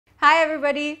Hi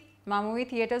everybody! మా movie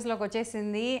థియేటర్స్లోకి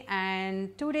వచ్చేసింది and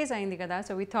 2 days అయింది కదా,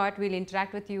 so we thought wheel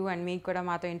interact with you and మీకు కూడా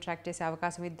మాతో ఇంటరాక్ట్ చేసే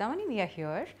అవకాశం ఇద్దామని వీఆర్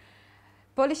హియర్.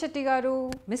 పోలిశెట్టి గారు,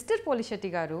 మిస్టర్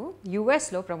పోలిశెట్టి గారు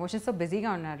యూఎస్లో ప్రమోషన్స్తో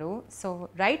బిజీగా ఉన్నారు. So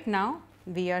right now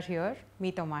we are here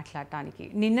మీతో మాట్లాడటానికి.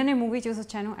 నిన్ననే మూవీ చూసి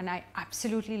వచ్చాను and I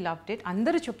absolutely loved it.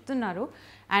 అందరూ చెప్తున్నారు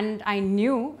అండ్ ఐ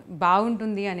న్యూ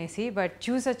బాగుంటుంది అనేసి, బట్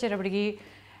చూసి వచ్చేటప్పటికి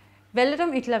వెళ్ళడం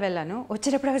ఇట్లా వెళ్ళాను,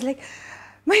 వచ్చేటప్పుడు ఐ వాజ్ లైక్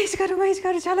మహేష్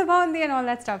గారు చాలా బాగుంది and all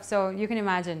that stuff. So you can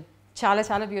imagine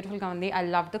చాలా బ్యూటిఫుల్గా ఉంది. I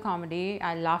love the comedy,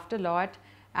 I loved a lot.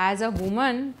 As a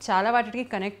women చాలా వాటికి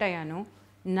కనెక్ట్ అయ్యాను.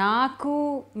 నాకు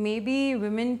మేబీ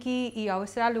విమెన్కి ఈ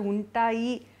అవసరాలు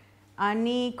ఉంటాయి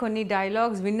అని కొన్ని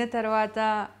డైలాగ్స్ విన్న తర్వాత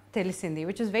తెలిసింది,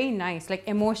 which is very nice, like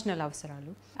emotional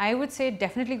అవసరాలు. I would say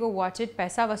definitely go watch it.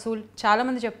 పైసా వసూల్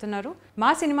చాలామంది చెప్తున్నారు,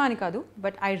 మా సినిమా అని కాదు,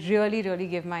 but I really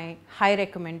give my high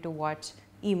recommend to watch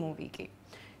ఈ మూవీకి.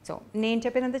 సో నేను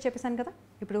చెప్పేదంతా చెప్పేసాను కదా,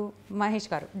 ఇప్పుడు మహేష్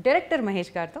గారు, డైరెక్టర్ మహేష్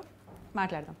గారితో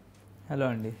మాట్లాడదాం. హలో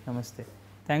అండి, నమస్తే.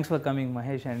 Thanks for coming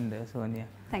Mahesh and Sonia.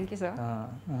 Thank you sir.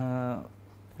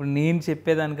 ఇప్పుడు నేను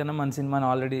చెప్పేదానికన్నా మన సినిమాని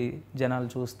ఆల్రెడీ జనాలు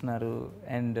చూస్తున్నారు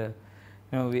and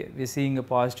we seeing a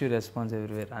positive response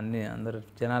everywhere. అందరు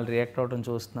జనాలు రియాక్ట్ అవ్వడం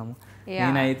చూస్తున్నాము.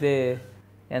 నేనైతే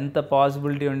ఎంత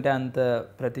పాసిబిలిటీ ఉంటే అంత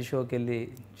ప్రతి షోకి వెళ్ళి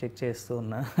చెక్ చేస్తూ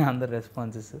ఉన్నా అందరు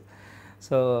రెస్పాన్సెస్.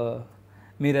 సో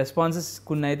మీ రెస్పాన్సెస్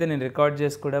కొన్ని అయితే నేను రికార్డ్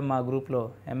చేసి కూడా మా గ్రూప్లో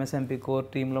msmp కోర్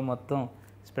టీంలో మొత్తం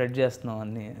స్ప్రెడ్ చేస్తున్నాం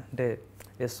అన్నీ. అంటే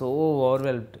so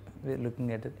overwhelmed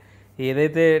looking at it.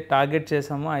 ఏదైతే టార్గెట్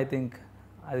చేసామో ఐ థింక్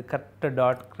అది కరెక్ట్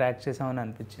డాట్ క్రాక్ చేసామని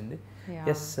అనిపించింది.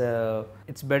 Yes,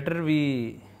 it's better we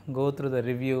go through the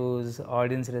reviews,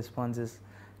 audience responses.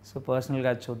 So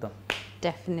పర్సనల్గా చూద్దాం.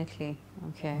 డెఫినెట్లీ.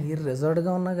 ఓకే, మీరు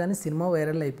రిజర్వ్డ్గా ఉన్నా కానీ సినిమా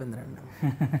వైరల్ అయిపోయిందండి.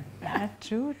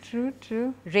 ట్రూ.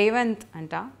 రేవంత్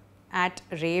అంట at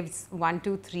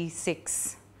raves1236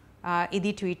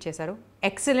 ఇది ట్వీట్ చేశారు.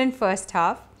 ఎక్సలెంట్ ఫస్ట్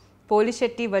హాఫ్,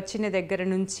 పోలిశెట్టి వచ్చిన దగ్గర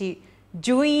నుంచి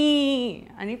జూయి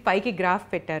అని పైకి గ్రాఫ్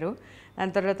పెట్టారు.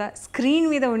 దాని తర్వాత స్క్రీన్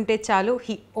మీద ఉంటే చాలు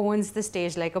he owns the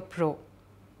stage like a pro.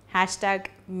 Hashtag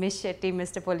miss Shetty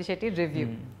mister Polisetty review.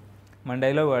 మన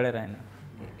డైలాగ్ వాడారు ఆయన.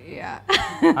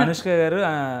 అనుష్క గారు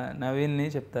నవీన్ని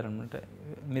చెప్తారనమాట,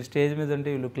 మీరు స్టేజ్ మీద ఉంటే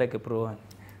you look like a pro అని.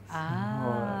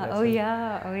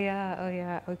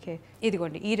 ఓకే,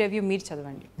 ఇదిగోండి ఈ రివ్యూ మీరు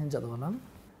చదవండి. నేను చదవాలా?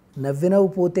 నవ్వినవు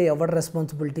పోతే ఎవరి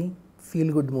రెస్పాన్సిబిలిటీ?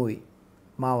 ఫీల్ గుడ్ మూవీ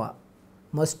మావా,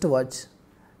 must watch.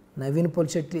 Naveen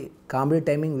Polisetty comedy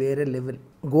timing వేరే level.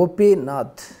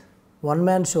 Gopinath one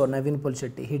man show. Naveen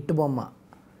Polisetty hit బొమ్మ.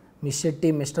 Miss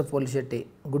Shetty mister Polisetty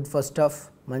good first half,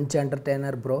 మంచి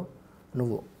ఎంటర్టైనర్ బ్రో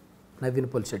నువ్వు. నవీన్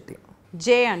పోలిశెట్టి.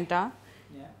 జే అంట,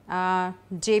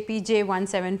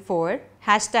 JPJ174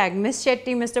 hashtag Miss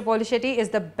Shetty Mr. Polishetty is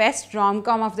the best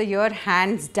rom-com of the year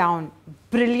hands down.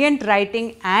 Brilliant writing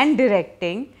and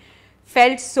directing,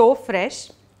 felt so fresh.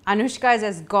 Anushka is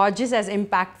as gorgeous, as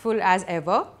impactful as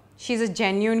ever. She's a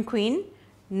genuine queen.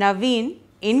 Naveen,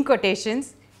 in quotations,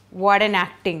 what an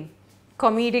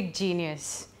comedic genius.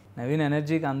 Naveen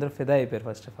ఎనర్జీకి అందరూ ఫిదా అయిపోయారు.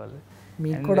 First of all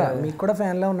మీకు కూడా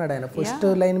ఫ్యాన్లో ఉన్నాడు ఆయన. First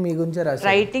line మీ గురించి రాశారు.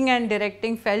 Writing and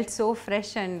directing felt so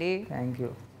fresh అండి. Thank you.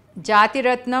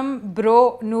 జాతిరత్నం బ్రో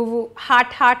నువ్వు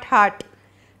హాట్.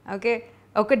 ఓకే,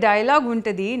 ఒక డైలాగ్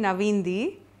ఉంటుంది నవీన్ది,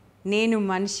 నేను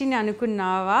మనిషిని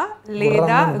అనుకున్నావా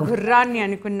లేదా గుర్రాన్ని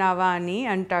అనుకున్నావా అని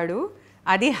అంటాడు.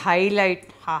 అది హైలైట్.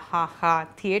 హా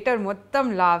థియేటర్ మొత్తం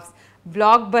లాఫ్స్.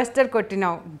 బ్లాక్ బస్టర్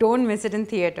కొట్టినావు. Don't miss it in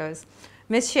theatres.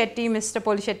 Miss Shetty mister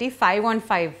Polisetty 5 on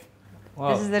 5. Wow,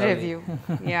 this is the review.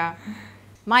 Yeah.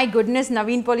 My goodness,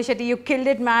 Naveen Polishetty, you killed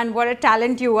it, man. What a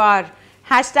talent you are.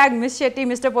 Hashtag Miss Shetty,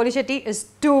 Mr. Polishetty is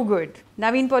too good.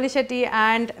 Naveen Polishetty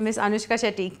and Miss Anushka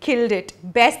Shetty killed it.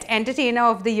 Best entertainer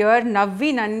of the year.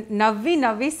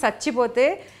 Navvi Sachipote.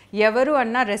 ఎవరు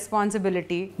అన్న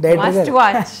responsibility. Must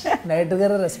watch. Director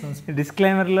గారు responsibility.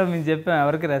 డిస్క్లైమర్లో మీరు చెప్పాం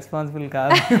ఎవరికి responsible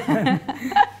కాదు.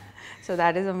 So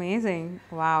that is amazing.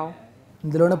 Wow.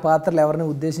 ఇందులోనే పాత్రలు ఎవరిని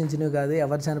ఉద్దేశించినవి కాదు,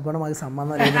 ఎవరు చనిపోయినా మాకు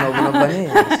సంబంధం లేదు అని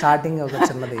స్టార్టింగ్ ఒక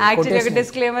చిన్నది యాక్చువల్లీ ఒక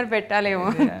డిస్క్లైమర్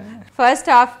పెట్టాలేమో. ఫస్ట్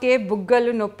హాఫ్ కే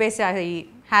బుగ్గలు నొప్పేసాయి.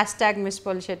 Hashtag miss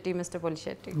Polisetty mister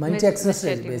Polisetty. మంచి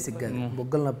ఎక్సర్సైజ్ బేసిక్ గా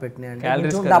బుగ్గలు నొప్పెట్టినాయి అంటే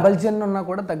డబల్ చిన్ ఉన్నా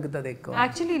కూడా తగ్గుతుంది ఎక్కువ.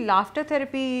 యాక్చువల్లీ లాఫ్టర్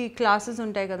థెరపీ క్లాసెస్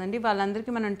ఉంటాయి కదండి,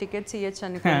 వాళ్ళందరికీ మనం టికెట్స్ ఇవ్వచ్చు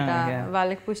అనుకుంటా.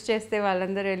 వాళ్ళకి పుష్ చేస్తే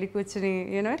వాళ్ళందరూ వెళ్ళి కూర్చుని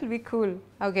you know it will be cool.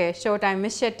 Okay, show time.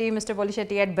 Miss Shetty mister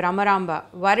Polisetty at Brahmaramba.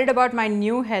 Worried about my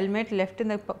new helmet left in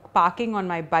the parking on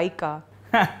my bike.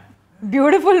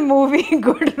 Beautiful movie,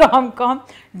 good rom-com,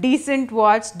 decent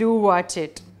watch, do watch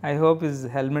it. I hope his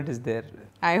helmet is there.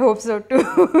 I hope so too.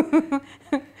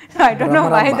 I don't know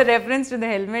why the reference to the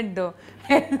helmet though.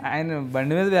 ఆయన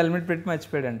బండి మీద helmet పెట్టి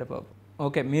మర్చిపోయాడంట పాపం.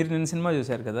 Okay, మీరు నిన్న cinema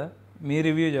చూశారు కదా, మీ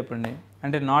review చెప్పండి.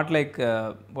 అంటే not like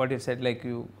what you said, like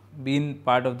you been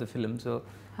part of the film, so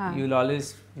you will always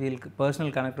feel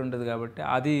personal connect ఉంటుంది కాబట్టి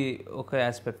అది ఒక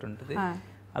ఆస్పెక్ట్ ఉంటుంది.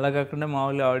 అలా కాకుండా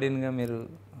మామూలుగా ఆడియన్గా మీరు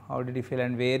how did you feel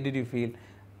and where did you feel?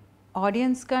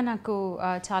 ఆడియన్స్గా నాకు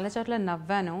చాలా చోట్ల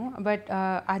నవ్వాను. బట్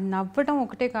అది నవ్వడం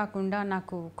ఒకటే కాకుండా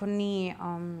నాకు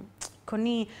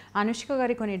కొన్ని అనుష్క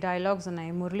గారి కొన్ని డైలాగ్స్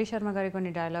ఉన్నాయి, మురళీ శర్మ గారి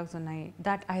కొన్ని డైలాగ్స్ ఉన్నాయి,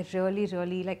 that I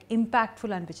really like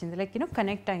impactful అనిపించింది. లైక్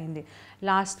కనెక్ట్ అయ్యింది.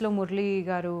 లాస్ట్లో మురళీ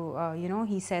గారు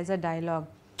హీ సేజ్ అ డైలాగ్,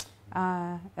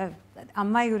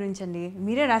 అమ్మాయి గురించి అండి,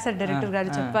 మీరే రాశారు డైరెక్టర్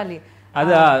గారు, చెప్పాలి.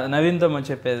 అదే నవీన్తో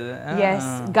చెప్పేది. ఎస్,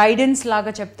 గైడెన్స్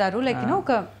లాగా చెప్తారు. లైక్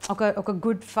ఒక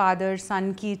గుడ్ ఫాదర్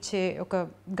సన్కి ఇచ్చే ఒక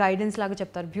గైడెన్స్ లాగా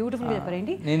చెప్తారు. బ్యూటిఫుల్గా చెప్పారు.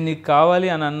 ఏంటి, నేను నీకు కావాలి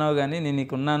అని అన్నావు కానీ నేను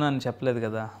నీకు ఉన్నాను అని చెప్పలేదు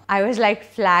కదా. ఐ వాజ్ లైక్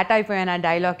ఫ్లాట్ అయిపోయాను ఆ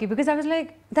డైలాగ్కి. Because I was like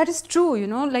that is true.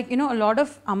 Like lot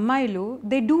of అమ్మాయిలు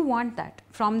they do want that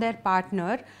from there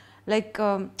partner. Like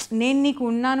నేను నీకు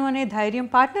ఉన్నాను అనే ధైర్యం,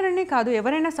 పార్ట్నర్ అనే కాదు,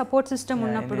 ఎవరైనా సపోర్ట్ సిస్టమ్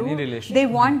ఉన్నప్పుడు they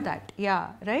want that. Yeah,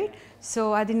 right. So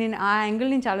అది నేను ఆ యాంగిల్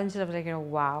నుంచి ఆలోచించడం, లైక్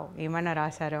వావ్, ఏమన్నా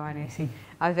రాశారో అనేసి.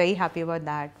 I was very happy about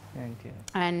that.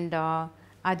 And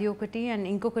అది ఒకటి. అండ్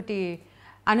ఇంకొకటి,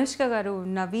 అనుష్క గారు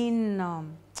నవీన్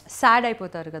సాడ్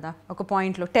అయిపోతారు కదా ఒక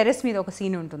పాయింట్లో, టెర్రస్ మీద ఒక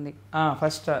సీన్ ఉంటుంది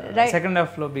ఫస్ట్ సెకండ్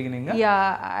హాఫ్ లో beginning. Yeah,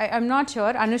 I'm not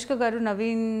sure. Anushka గారు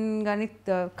నవీన్ గాని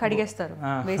కడిగేస్తారు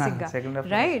బేసిక్గా,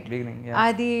 రైట్?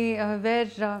 అది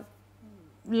వేర్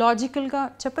లాజికల్గా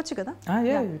చెప్పచ్చు కదా.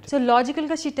 సో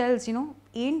లాజికల్గా షీ టెల్స్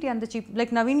ఏంటి అంత చీప్,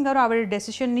 లైక్ నవీన్ గారు ఆవిడ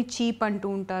డెసిషన్ని చీప్ అంటూ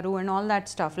ఉంటారు and all that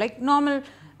stuff. Like normal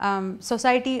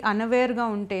society అన్అవేర్గా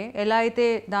ఉంటే ఎలా అయితే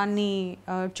దాన్ని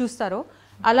చూస్తారో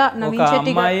అలా నవీన్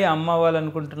శెట్టి అమ్మాయి అమ్మ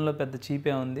వాళ్ళనుకుంటున్న పెద్ద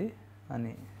చీపే ఉంది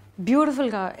అని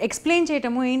బ్యూటిఫుల్గా ఎక్స్ప్లెయిన్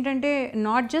చేయటము. ఏంటంటే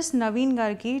నాట్ జస్ట్ నవీన్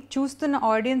గారికి, చూస్తున్న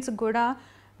ఆడియన్స్కి కూడా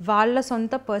వాళ్ళ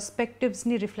సొంత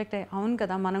పర్స్పెక్టివ్స్ని రిఫ్లెక్ట్ అయ్యి, అవును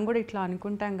కదా మనం కూడా ఇట్లా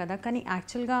అనుకుంటాం కదా, కానీ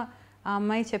యాక్చువల్గా ఆ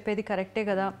అమ్మాయి చెప్పేది కరెక్టే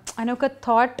కదా అని ఒక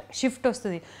థాట్ షిఫ్ట్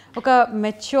వస్తుంది. ఒక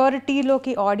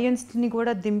మెచ్యూరిటీలోకి ఆడియన్స్ని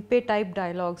కూడా దింపే type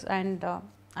dialogues. And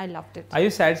I loved it. Are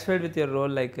you satisfied with your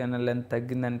role? Like length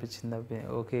తగ్గింది అనిపించింది?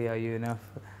 Okay, are you enough?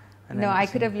 No, I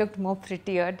could have looked more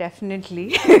prettier, definitely.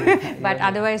 But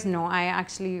otherwise, no, I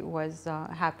actually was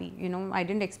happy. I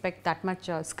didn't expect that much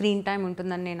screen time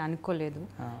untundani nenu anukoledu.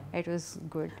 It was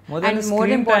good. And more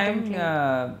importantly,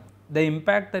 the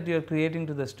impact that you are creating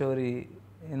to the story,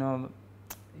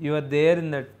 you are there in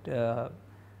that,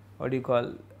 what do you call,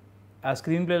 a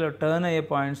screenplay lo turn aye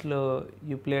points lo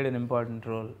you played an important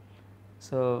role.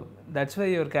 So that's why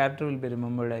your character will be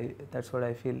remembered. That's what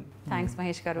I feel. Thanks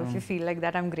Mahesh garu. If you feel like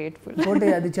that, I'm grateful. ఒకటి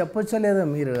అది చెప్పొచ్చో లేదో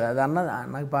మీరు, అది అన్నది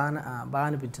నాకు బాగా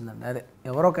అనిపించిందండి. అదే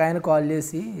ఎవరో ఒక ఆయన కాల్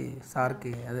చేసి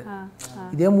సార్కి, అదే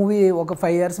ఇదే మూవీ ఒక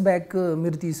 5 years బ్యాక్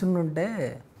మీరు తీసుంటే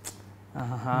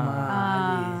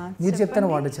మీరు చెప్తాను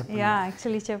వాడు చెప్పండి. యా,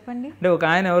 యాక్చువల్లీ చెప్పండి. అంటే ఒక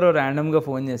ఆయన ఎవరో ర్యాండమ్గా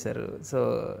ఫోన్ చేశారు. సో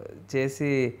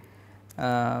చేసి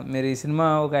మీరు ఈ సినిమా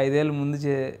ఒక 5 ఏళ్ళ ముందు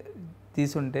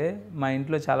తీసుంటే మా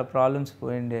ఇంట్లో చాలా ప్రాబ్లమ్స్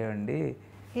పోయిండేవండి.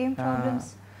 ఏం ప్రాబ్లమ్స్?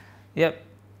 యా,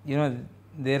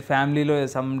 దేర్ ఫ్యామిలీలో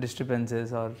some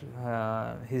disturbances are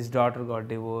his daughter got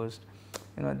divorced.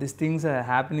 This things are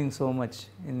happening so much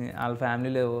in వాళ్ళ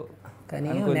ఫ్యామిలీలో.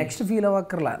 కానీ నెక్స్ట్ ఫీల్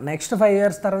అవ్వక్కర్లా, నెక్స్ట్ 5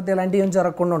 years తర్వాత ఇలాంటివి ఏం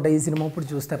జరగకుండా ఉంటాయి ఈ సినిమా ఇప్పుడు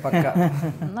చూస్తే పక్క.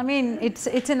 I mean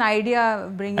it's an idea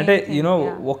bringing. అంటే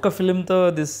ఒక్క ఫిల్మ్తో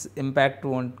దిస్ ఇంపాక్ట్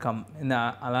వోంట్ కమ్.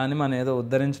 అలా అని మనం ఏదో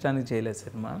ఉద్ధరించడానికి చేయలేదు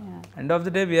cinema. End of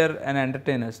the day we are an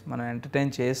entertainers. మనం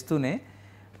ఎంటర్టైన్ చేస్తూనే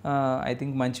ఐ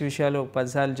థింక్ మంచి విషయాలు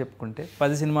 10 సార్లు చెప్పుకుంటే,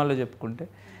 10 సినిమాల్లో చెప్పుకుంటే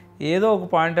ఏదో ఒక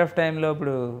పాయింట్ ఆఫ్ టైంలో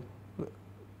ఇప్పుడు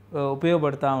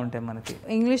ఉపయోగపడుతూ ఉంటాయి మనకి.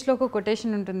 ఇంగ్లీష్లో ఒక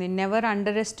కొటేషన్ ఉంటుంది, నెవర్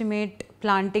అండర్ ఎస్టిమేట్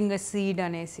ప్లాంటింగ్ అ సీడ్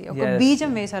అనేసి. ఒక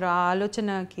బీజం వేశారు ఆ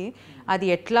ఆలోచనకి, అది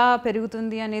ఎట్లా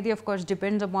పెరుగుతుంది అనేది of course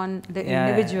depends upon the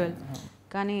individual.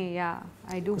 కానీ yeah,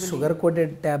 I do. Sugar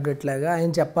coated tablet లాగా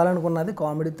ఆయన చెప్పాలనుకున్నది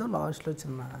కామెడీతో లాస్ట్లో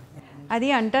చిన్న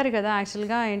అది అంటారు కదా.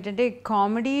 యాక్చువల్గా ఏంటంటే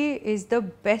comedy is the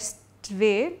best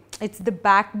way, it's the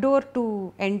back door to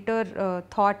enter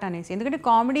thought అనేసి. ఎందుకంటే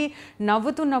కామెడీ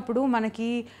నవ్వుతున్నప్పుడు మనకి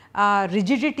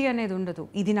రిజిడిటీ అనేది ఉండదు.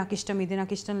 ఇది నాకు ఇష్టం, ఇది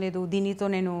నాకు ఇష్టం లేదు, దీనితో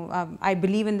నేను I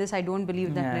believe in this, I don't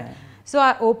believe that. So ఆ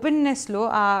ఓపెన్నెస్లో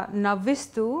ఆ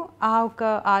నవ్విస్తూ ఆ ఒక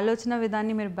ఆలోచన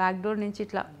విధాన్ని మీరు బ్యాక్ డోర్ నుంచి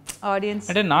ఇట్లా ఆడియన్స్.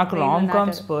 అంటే నాకు రామ్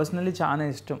కామ్స్ పర్సనలీ చాలా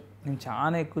ఇష్టం. నేను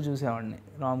చాలా ఎక్కువ చూసేవాడిని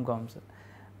రామ్ కామ్స్.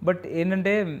 బట్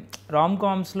ఏంటంటే రామ్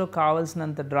కామ్స్లో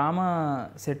కావాల్సినంత డ్రామా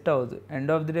సెట్ అవ్వదు.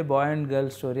 End of the day bye and girl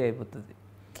story అయిపోతుంది.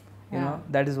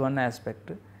 That is one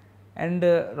aspect. And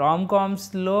Ram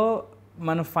కామ్స్లో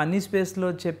మన ఫన్నీ స్పేస్లో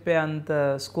చెప్పే అంత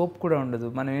స్కోప్ కూడా ఉండదు.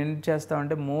 మనం ఏం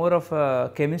చేస్తామంటే మోర్ ఆఫ్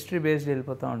కెమిస్ట్రీ బేస్డ్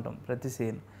వెళ్ళిపోతూ ఉంటాం ప్రతి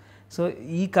సీన్. సో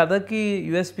ఈ కథకి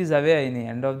యూఎస్పీస్ అవే అయినాయి.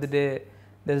 End of the day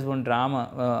there is one drama,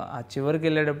 ఆ చివరికి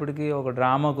వెళ్ళేటప్పటికి ఒక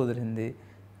డ్రామా కుదిరింది.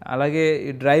 అలాగే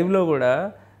ఈ డ్రైవ్లో కూడా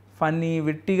ఫన్నీ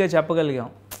విట్టిగా చెప్పగలిగాం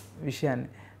విషయాన్ని.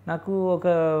 నాకు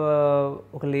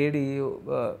ఒక లేడీ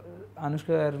అనుష్క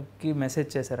గారికి మెసేజ్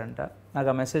చేశారంట, నాకు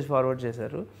ఆ మెసేజ్ ఫార్వర్డ్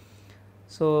చేశారు.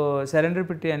 సో సరెండర్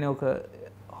పిట్టి అనే ఒక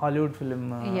హాలీవుడ్ ఫిలిం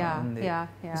ఉంది.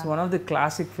 It's one of the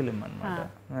classic film అనమాట.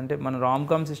 అంటే మన రామ్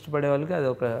కామ్స్ ఇష్టపడే వాళ్ళకి అది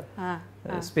ఒక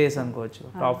స్పేస్ అనుకోవచ్చు,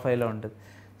 టాప్ 5లో ఉంటుంది.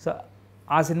 సో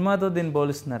ఆ సినిమాతో దీన్ని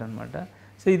పోలుస్తున్నారనమాట.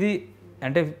 సో ఇది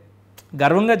అంటే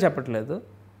గర్వంగా చెప్పట్లేదు,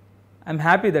 ఐఎమ్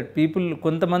హ్యాపీ దట్ పీపుల్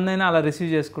కొంతమంది అయినా అలా receive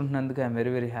చేసుకుంటున్నందుకు I'm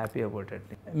very very happy about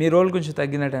it. Me role కొంచెం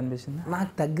తగ్గినట్టు అనిపిస్తుంది?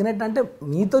 నాకు తగ్గినట్టు అంటే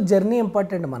మీతో జర్నీ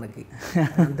ఇంపార్టెంట్ మనకి,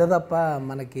 అంతే తప్ప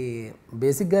మనకి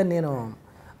బేసిక్గా నేను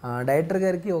డైరెక్టర్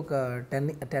గారికి ఒక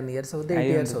 10 ఇయర్స్ అవుతాయి,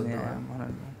 8 ఇయర్స్ అవుతాయి.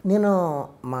 నేను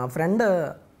మా ఫ్రెండ్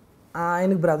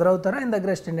ఆయనకి బ్రదర్ అవుతారు, ఆయన దగ్గర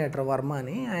అసిస్టెంట్ డైరెక్టర్ వర్మ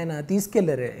అని, ఆయన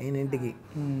తీసుకెళ్ళారు ఈయన ఇంటికి.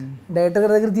 డైరెక్టర్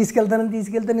గారి దగ్గర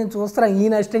తీసుకెళ్తే నేను చూస్తాను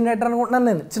ఈయన అసిస్టెంట్ డైరెక్టర్ అనుకుంటున్నాను.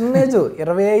 నేను చిన్న ఏజ్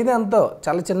 25 అంతో,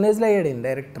 చాలా చిన్న ఏజ్లో అయ్యాడు ఈయన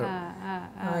డైరెక్టర్.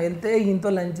 వెళ్తే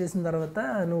ఈయనతో లంచ్ చేసిన తర్వాత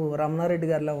నువ్వు రమణారెడ్డి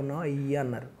గారిలో ఉన్నావు అయ్యి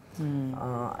అన్నారు.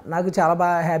 నాకు చాలా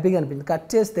బాగా హ్యాపీగా అనిపించింది. కట్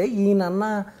చేస్తే ఈయన అన్న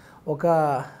ఒక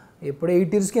ఎప్పుడు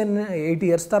 8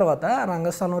 ఇయర్స్ తర్వాత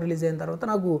రంగస్థానం రిలీజ్ అయిన తర్వాత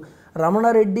నాకు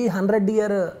రమణారెడ్డి 100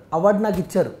 ఇయర్ అవార్డు నాకు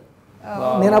ఇచ్చారు.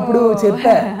 నేను అప్పుడు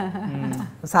చెప్పా,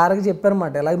 సార్కి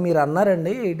చెప్పారన్నమాట, ఇలాగ మీరు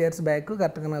అన్నారండి 8 ఇయర్స్ బ్యాక్,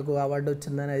 కరెక్ట్గా నాకు అవార్డు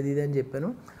వచ్చిందని అది ఇది అని చెప్పాను.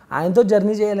 ఆయనతో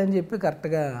జర్నీ చేయాలని చెప్పి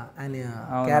కరెక్ట్గా ఆయన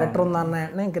క్యారెక్టర్ ఉందన్న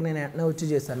వెంటనే ఇంకా నేను వెంటనే వచ్చి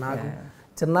చేశాను. నాకు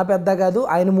చిన్న పెద్ద కాదు,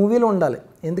 ఆయన మూవీలో ఉండాలి.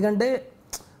 ఎందుకంటే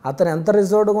అతను ఎంత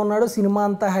రిజర్వ్డ్గా ఉన్నాడో సినిమా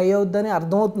అంతా హై అవుద్దని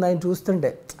అర్థమవుతుంది ఆయన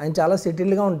చూస్తుంటే. ఆయన చాలా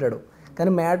సెటిల్డ్గా ఉంటాడు,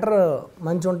 కానీ మ్యాటర్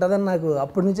మంచి ఉంటుందని నాకు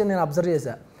అప్పటి నుంచే నేను అబ్జర్వ్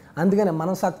చేశాను. అందుకని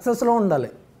మనం సక్సెస్లో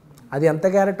ఉండాలి, అది ఎంత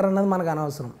క్యారెక్టర్ అన్నది మనకు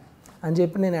అనవసరం అని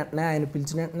చెప్పి నేను వెంటనే ఆయన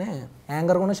పిలిచిన వెంటనే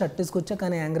యాంగర్ కూడా షర్ట్ వేసుకొచ్చా,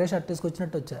 కానీ యాంగరే షర్ట్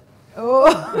వేసుకొచ్చినట్టు వచ్చా.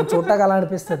 చూడటానికి అలా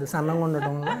అనిపిస్తుంది సన్నంగా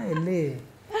ఉండటం వల్ల. వెళ్ళి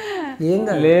ఏం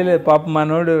లేదు పాప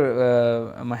మనోడు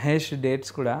మహేష్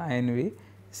డేట్స్ కూడా ఆయనవి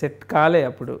సెట్ కాలే,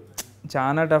 అప్పుడు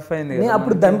చాలా టఫ్ అయింది. నేను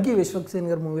అప్పుడు దమ్కి విశ్వక్సేన్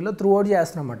గారి మూవీలో త్రూ అవుట్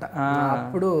చేస్తున్నమాట.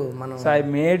 అప్పుడు మనం సో ఐ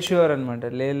మేడ్ ష్యూర్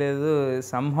అనమాట, లేదు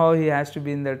somehow he has to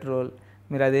be in that role.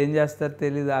 మీరు అదేం చేస్తారో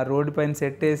తెలీదు, ఆ రోడ్డు పైన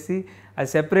సెట్ వేసి అది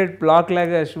సెపరేట్ బ్లాక్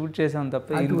లాగా షూట్ చేసాం తప్ప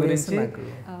దీని గురించి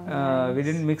వి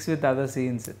didn't mix with other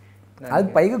scenes. అది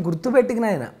పైగా గుర్తుపెట్టుకుని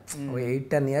ఆయన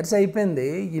 8-10 ఇయర్స్ అయిపోయింది.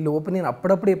 ఈ లోపు నేను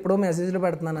అప్పుడప్పుడు ఎప్పుడో మెసేజ్లు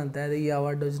పెడుతున్నాను అంతే. అది ఈ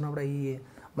అవార్డు వచ్చినప్పుడు అయ్యి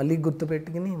మళ్ళీ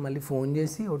గుర్తుపెట్టుకుని మళ్ళీ ఫోన్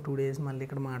చేసి 2 days మళ్ళీ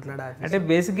ఇక్కడ మాట్లాడాలి. అంటే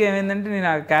బేసిక్గా ఏమైందంటే నేను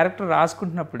ఆ క్యారెక్టర్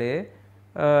రాసుకుంటున్నప్పుడే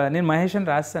నేను మహేష్ అని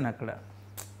రాస్తాను అక్కడ.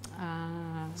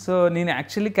 సో నేను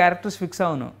యాక్చువల్లీ క్యారెక్టర్స్ ఫిక్స్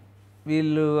అవును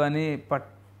వీళ్ళు అని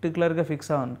పర్టికులర్గా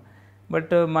ఫిక్స్ అవును.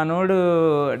 బట్ మనోడు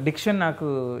డిక్షన్ నాకు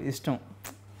ఇష్టం,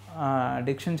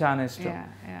 డిక్షన్ చాలా ఇష్టం.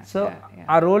 సో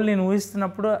ఆ రోల్ నేను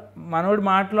ఊహిస్తున్నప్పుడు మనోడి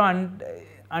మాటలో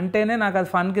అంటేనే నాకు అది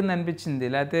ఫన్ కింద అనిపించింది,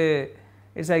 లేకపోతే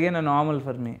it's again a normal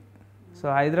for me. So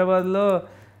హైదరాబాద్లో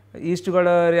ఈస్ట్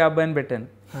గోదావరి అబ్బాయిని పెట్టాను.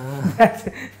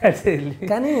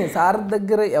 కానీ సార్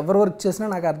దగ్గర ఎవరు వర్క్ చేసినా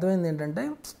నాకు అర్థమైంది ఏంటంటే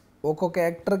ఒక్కొక్క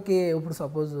యాక్టర్కి, ఇప్పుడు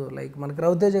సపోజ్ లైక్ మనకి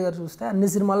రవితేజ గారు చూస్తే అన్ని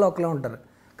సినిమాల్లో ఒకలా ఉంటారు,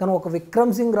 కానీ ఒక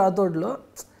విక్రమ్ సింగ్ రాథోడ్లో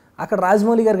అక్కడ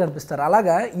రాజమౌళి గారు కనిపిస్తారు.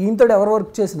 అలాగా ఈయనతో ఎవరు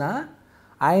వర్క్ చేసినా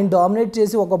ఆయన డామినేట్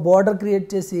చేసి ఒక బోర్డర్ క్రియేట్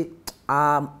చేసి ఆ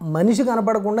మనిషి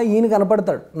కనపడకుండా ఈయన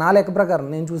కనపడతాడు నా లెక్క ప్రకారం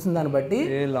నేను చూసిన దాన్ని బట్టి.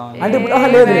 అంటే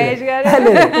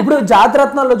ఇప్పుడు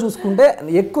జాతిరత్నాల్లో చూసుకుంటే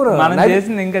ఎక్కువ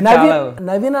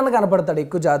నవీన్ అన్న కనపడతాడు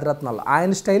ఎక్కువ జాతిరత్నాల్లో,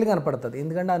 ఆయన స్టైల్ కనపడుతుంది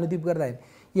ఎందుకంటే అనుదీప్ గారు ఆయన.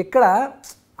 ఇక్కడ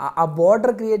ఆ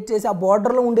బోర్డర్ క్రియేట్ చేసి ఆ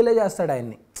బోర్డర్లో ఉండేలా చేస్తాడు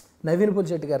ఆయన్ని. నవీన్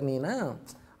పోలిశెట్టి గారిని ఈయన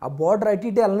ఆ బోర్డర్ అటు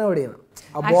ఇటు వెళ్ళనివాడు, ఈయన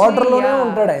ఆ బోర్డర్లోనే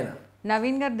ఉంటాడు ఆయన.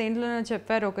 నవీన్ గారు దేంట్లోనో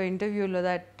చెప్పారు ఒక ఇంటర్వ్యూలో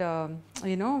దట్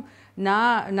యూనో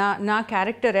నా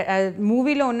క్యారెక్టర్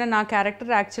మూవీలో ఉన్న నా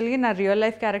క్యారెక్టర్ యాక్చువల్గా నా రియల్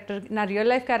లైఫ్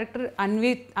క్యారెక్టర్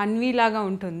అన్వీ లాగా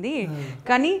ఉంటుంది,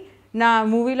 కానీ నా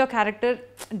మూవీలో క్యారెక్టర్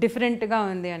డిఫరెంట్గా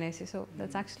ఉంది అనేసి. సో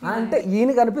దట్స్ యాక్చువల్లీ అంటే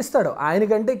ఈయన కనిపిస్తాడు,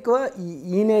 ఆయనకంటే ఎక్కువ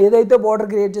ఈయన ఏదైతే బార్డర్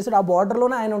క్రియేట్ చేస్తాడో ఆ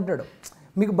బార్డర్లోనే ఆయన ఉంటాడు.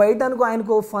 మీకు బయట అనుకో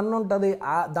ఆయనకు ఫన్ ఉంటుంది,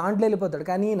 దాంట్లో వెళ్ళిపోతాడు,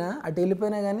 కానీ ఈయన అటు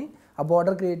వెళ్ళిపోయినా కానీ ఆ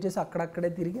బార్డర్ క్రియేట్ చేసి అక్కడక్కడే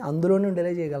తిరిగి అందులోనే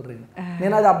ఉండేలా చేయగలరు.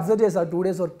 నేను అది అబ్జర్వ్ చేశాను 2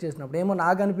 days వర్క్ చేసినప్పుడు, ఏమో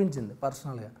నాకు అనిపించింది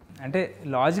పర్సనల్గా. అంటే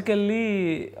లాజికల్లీ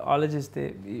ఆలోచిస్తే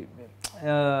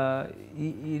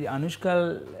ఈ అనుష్క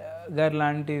గారు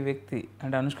లాంటి వ్యక్తి,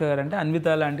 అంటే అనుష్క గారు అంటే అన్విత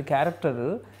లాంటి క్యారెక్టర్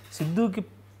సిద్ధుకి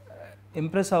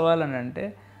ఇంప్రెస్ అవ్వాలని అంటే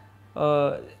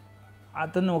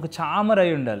అతను ఒక చామర్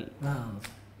అయి ఉండాలి.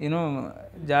 యూనో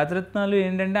జాతిరత్నాలు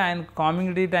ఏంటంటే ఆయన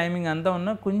కామెడీ టైమింగ్ అంతా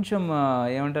ఉన్నా కొంచెం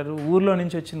ఏమంటారు ఊర్లో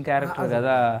నుంచి వచ్చిన క్యారెక్టర్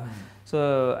కదా. సో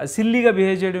సిల్లీగా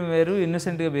బిహేవ్ చేయడం వేరు,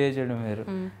 ఇన్నోసెంట్గా బిహేవ్ చేయడం వేరు.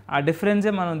 ఆ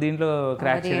డిఫరెన్సే మనం దీంట్లో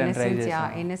క్రాక్ చేయడానికి ట్రై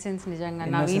చేసాం. ఇన్నోసెన్స్ నిజంగా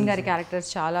నవీన్ గారి క్యారెక్టర్స్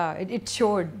చాలా it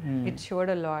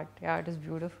showed a lot. Yeah, it is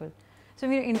beautiful. So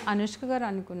మీరు అనుష్క గారు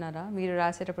అనుకున్నారా మీరు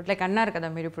రాసేటప్పుడు, లైక్ అన్నారు కదా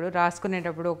మీరు ఇప్పుడు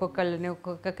రాసుకునేటప్పుడు ఒక్కొక్కళ్ళని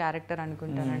ఒక్కొక్క క్యారెక్టర్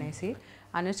అనుకుంటారు అనేసి,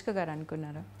 అనుష్క గారు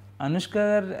అనుకున్నారా? అనుష్క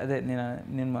గారు అదే నేను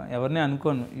ఎవరిని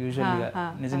అనుకోను యూజువల్గా,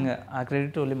 నిజంగా ఆ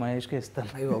క్రెడిట్ ఓన్లీ మహేష్కే ఇస్తాను.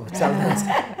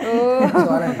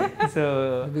 సో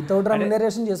వితౌట్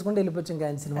రెమ్యునరేషన్ చేసుకుంటే వెళ్ళిపోవచ్చు ఇంకా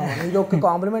ఆయన సినిమా. ఇది ఒక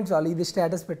కాంప్లిమెంట్ చాలు, ఇది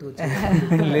స్టేటస్ పెట్టుకోవచ్చు.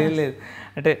 లేదు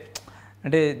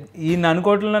అంటే ఈయన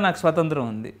అనుకోవటంలో నాకు స్వతంత్రం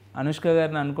ఉంది, అనుష్క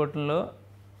గారిని అనుకోవటంలో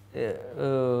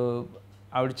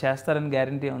ఆవిడ చేస్తారని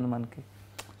గ్యారంటీ ఉంది మనకి.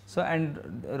 సో అండ్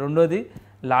రెండోది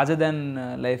లార్జర్ దాన్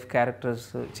లైఫ్ క్యారెక్టర్స్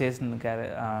చేసిన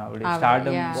ఆవిడ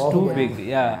stardom is two big.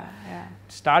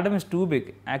 Stardom is two big.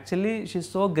 Actually she is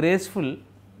so graceful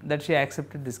that she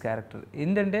accepted this character.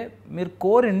 ఏంటంటే మీరు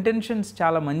కోర్ ఇంటెన్షన్స్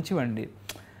చాలా మంచివండి.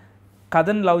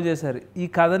 కథని లవ్ చేశారు, ఈ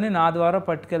కథని నా ద్వారా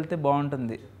పట్టుకెళ్తే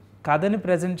బాగుంటుంది, కథని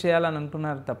ప్రజెంట్ చేయాలని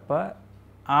అనుకున్నారు తప్ప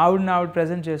ఆవిడ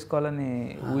ప్రజెంట్ చేసుకోవాలని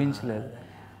ఊహించలేదు.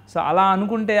 సో అలా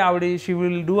అనుకుంటే ఆవిడ she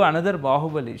will do another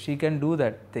Baahubali, she can do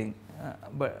that thing.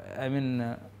 But I mean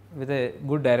with a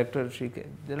good director she can,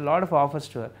 there lot of offers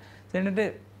to her. ఏంటంటే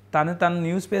తన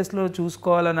న్యూ స్పేస్లో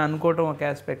చూసుకోవాలని అనుకోవటం ఒక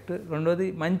ఆస్పెక్ట్, రెండోది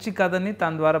మంచి కథని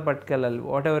తన ద్వారా పట్టుకెళ్ళాలి,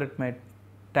 what ever it my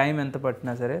time ఎంత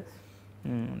పట్టినా సరే.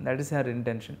 That is her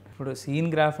intention. ఇప్పుడు సీన్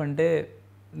గ్రాఫ్ అంటే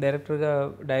డైరెక్టర్గా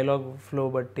డైలాగ్ ఫ్లో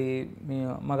బట్టి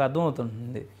మాకు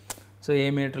అర్థమవుతుంటుంది. సో ఏ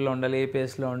మీటర్లో ఉండాలి, ఏ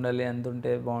పేస్లో ఉండాలి, ఎంత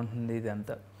ఉంటే బాగుంటుంది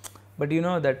ఇదంతా. But you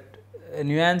know that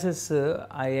nuances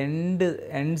ఆ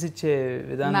ఎండ్స్ ఇచ్చే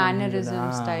విధానం,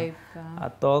 ఆ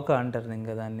తోక అంటారు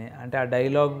ఇంకా దాన్ని, అంటే ఆ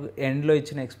డైలాగ్ ఎండ్లో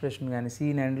ఇచ్చిన ఎక్స్ప్రెషన్ కానీ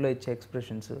సీన్ ఎండ్లో ఇచ్చే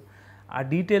ఎక్స్ప్రెషన్స్, ఆ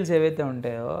డీటెయిల్స్ ఏవైతే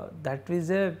ఉంటాయో దట్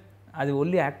ఈజ్ అది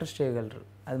ఓన్లీ యాక్టర్స్ చేయగలరు.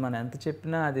 అది మనం ఎంత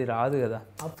చెప్పినా అది రాదు కదా,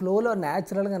 ఆ ఫ్లోలో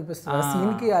న్యాచురల్గా అనిపిస్తుంది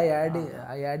సీన్కి ఆ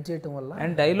యాడ్ చేయటం వల్ల.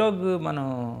 అండ్ డైలాగ్ మనం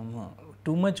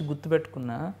టూ మచ్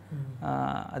గుర్తుపెట్టుకున్నా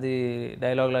అది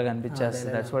డైలాగ్ లాగా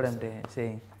అనిపించేస్తుంది. That's what I'm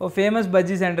saying. Oh famous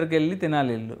bajji సెంటర్కి వెళ్ళి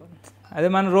తినాలి ఇల్లు, అదే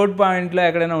మన రోడ్ పాయింట్లో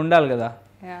ఎక్కడైనా ఉండాలి కదా.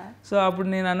 సో అప్పుడు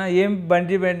నేను అన్న ఏం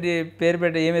బండి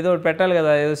పేరు ఏదో పెట్టాలి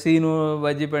కదా, ఏదో సీను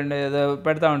బజ్జీ బండి ఏదో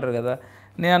పెడతా ఉంటారు కదా.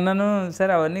 నేను అన్నాను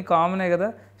సరే అవన్నీ కామనే కదా,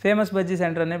 ఫేమస్ బజ్జీ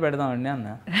సెంటర్ అనే పెడదామండి అన్న.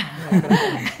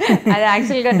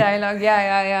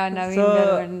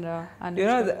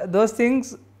 దోస్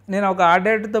థింగ్స్ నేను ఒక ఆర్ట్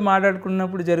డైరెక్టర్తో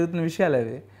మాట్లాడుకున్నప్పుడు జరుగుతున్న విషయాలు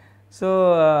అవి. సో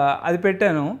అది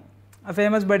పెట్టాను, ఆ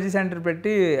ఫేమస్ బజ్జీ సెంటర్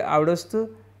పెట్టి ఆవిడొస్తూ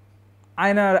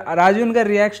ఆయన రాజీవన్ గారి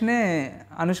రియాక్షనే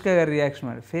అనుష్క గారి రియాక్షన్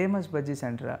మరి, ఫేమస్ బజ్జీ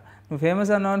సెంటరా, నువ్వు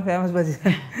ఫేమస్ అన్నావు ఫేమస్ బజ్జీ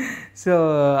సెంటర్. సో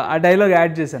ఆ డైలాగ్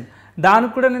యాడ్ చేశాను,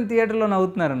 దానికి కూడా నేను థియేటర్లో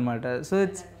నవ్వుతున్నారనమాట. So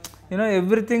it's you know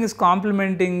everything is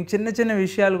complimenting. చిన్న చిన్న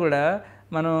విషయాలు కూడా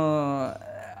మనం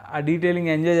ఆ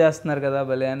డీటెయిలింగ్ ఎంజాయ్ చేస్తున్నారు కదా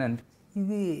భలే అని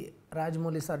ఇది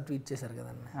రాజమౌళి సార్ ట్వీట్ చేశారు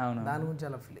కదండి, అవును, దాని గురించి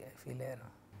అలా ఫీల్ అయ్యారు.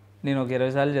 నేను ఒక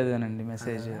 20 సార్లు చదివానండి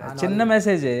మెసేజ్, చిన్న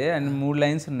మెసేజే అండ్ 3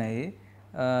 లైన్స్ ఉన్నాయి.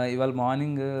 ఇవాళ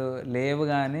మార్నింగ్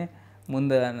లేవగానే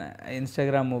ముందు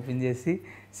ఇన్స్టాగ్రామ్ ఓపెన్ చేసి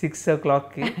 6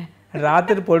 o'clockకి,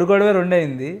 రాత్రి పడుకోవడమే 2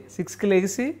 అయింది, 6కి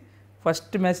లేచి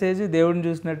ఫస్ట్ మెసేజ్ దేవుడిని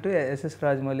చూసినట్టు ఎస్ఎస్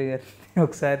రాజమౌళి గారు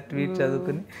ఒకసారి ట్వీట్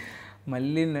చదువుకుని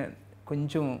మళ్ళీ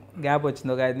కొంచెం గ్యాప్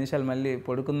వచ్చింది, ఒక 5 నిమిషాలు మళ్ళీ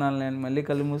పడుకున్నాను నేను, మళ్ళీ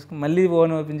కళ్ళు మూసుకుని మళ్ళీ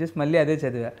ఫోన్ ఓపెన్ చేసి మళ్ళీ అదే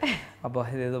చదివా. అబ్బా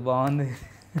ఇదేదో బాగుంది.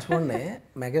 చూడండి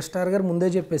మెగాస్టార్ గారు ముందే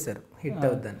చెప్పేశారు హిట్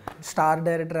అవుద్దని. స్టార్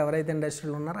డైరెక్టర్ ఎవరైతే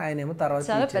ఇండస్ట్రీలో ఉన్నారో ఆయన ఏమో తర్వాత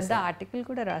చాలా పెద్ద ఆర్టికల్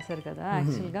కూడా రాశారు కదా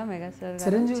యాక్చువల్గా మెగాస్టార్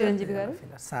చిరంజీవి గారు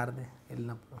సార్ది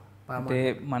వెళ్ళినప్పుడు. అంటే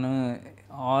మనం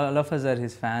all of us are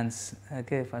his fans.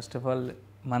 Okay, first of all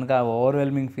మనకు ఆ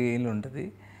ఓవర్వెల్మింగ్ ఫీల్ ఉంటుంది.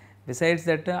 బిసైడ్స్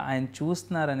దట్ ఆయన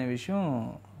చూస్తున్నారనే విషయం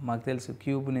మాకు తెలుసు,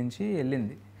 క్యూబ్ నుంచి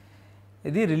వెళ్ళింది,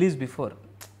 ఇది రిలీజ్ బిఫోర్.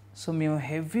 సో మేము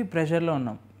హెవీ ప్రెషర్లో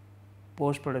ఉన్నాం,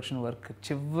 పోస్ట్ ప్రొడక్షన్ వర్క్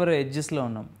చివరి ఎడ్జెస్లో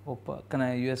ఉన్నాం. ఒక పక్కన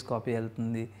యూఎస్ కాపీ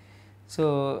వెళ్తుంది, సో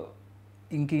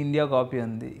ఇంక ఇండియా కాపీ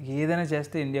ఉంది, ఏదైనా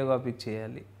చేస్తే ఇండియా కాపీకి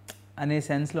చేయాలి అనే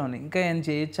సెన్స్లో ఉన్నాయి. ఇంకా ఏం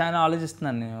చేయొచ్చా అని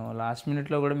ఆలోచిస్తున్నాను నేను. లాస్ట్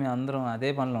మినిట్లో కూడా మేము అందరం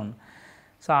అదే పనిలో ఉన్నాం.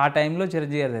 సో ఆ టైంలో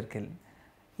చిరంజీవి గారి దగ్గరికి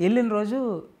వెళ్ళిన రోజు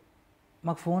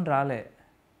మాకు ఫోన్ రాలే,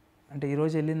 అంటే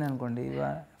ఈరోజు వెళ్ళింది అనుకోండి,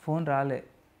 ఫోన్ రాలే,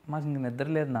 మాకు ఇంక నిద్ర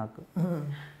లేదు, నాకు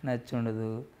నచ్చి ఉండదు,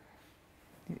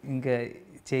 ఇంకా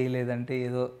చేయలేదంటే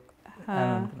ఏదో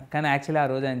అనుకున్నా. కానీ యాక్చువల్లీ ఆ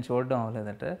రోజు ఆయన చూడడం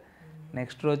అవ్వలేదట.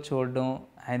 నెక్స్ట్ రోజు చూడడం,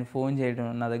 ఆయన ఫోన్ చేయడం,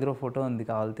 నా దగ్గర ఫోటో ఉంది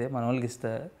కావాలితే మన వాళ్ళకి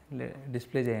ఇస్తా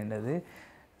డిస్ప్లే చేయండి అది.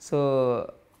 సో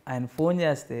ఆయన ఫోన్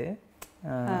చేస్తే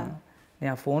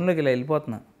నేను ఆ ఫోన్లోకి ఇలా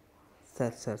వెళ్ళిపోతున్నా,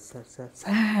 sir sir sir sir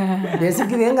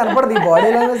basic ఏం కనపడదు, ఈ బాడీ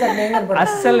లాంగ్వేజ్ అక్కడ ఏం కనపడదు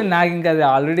అస్సలు. నాకు ఇంకా అది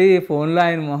ఆల్రెడీ ఫోన్లో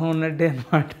ఆయన మొహం ఉన్నట్టే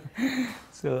అనమాట.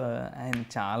 సో ఆయన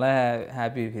చాలా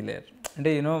హ్యాపీ ఫీల్ అయ్యారు. అంటే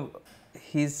you know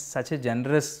he's such a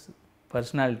generous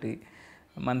personality.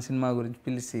 మన సినిమా గురించి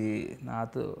పిలిచి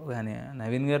నాతో కానీ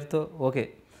నవీన్ గారితో ఓకే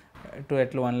టు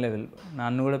ఎట్లా 1 level,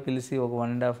 నన్ను కూడా పిలిచి ఒక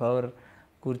 1.5 hour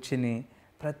కూర్చుని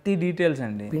ప్రతి డీటెయిల్స్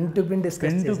అండి పిన్ టు పిన్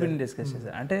డిస్కస్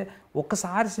చేశారు. అంటే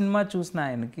ఒక్కసారి సినిమా చూసిన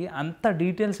ఆయనకి అంత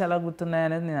డీటెయిల్స్ ఎలా గుర్తున్నాయి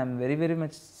అనేది నేను I'm very very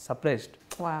much surprised.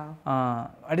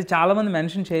 అంటే చాలామంది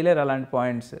మెన్షన్ చేయలేరు అలాంటి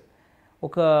పాయింట్స్.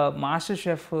 ఒక మాస్టర్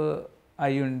షెఫ్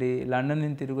అయ్యుండి లండన్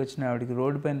నుంచి తిరిగి వచ్చిన ఆవిడకి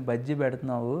రోడ్డు పైన బజ్జీ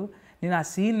పెడుతున్నావు, నేను ఆ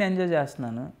సీన్ ఎంజాయ్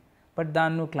చేస్తున్నాను, బట్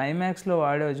దాన్ని నువ్వు క్లైమాక్స్లో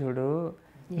వాడావు చూడు,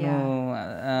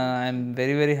 I'm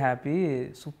very very happy,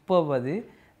 super. అది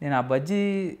నేను ఆ బజ్జీ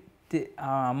ఆ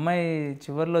అమ్మాయి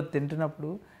చివరిలో తింటున్నప్పుడు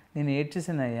నేను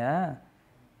ఏడ్చేసానయ్యా,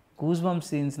 గూస్ బంప్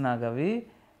సీన్స్ నాకు అవి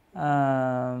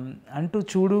అంటూ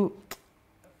చూడు,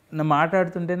 నా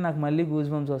మాట్లాడుతుంటే నాకు మళ్ళీ గూస్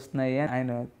బంప్స్ వస్తున్నాయి.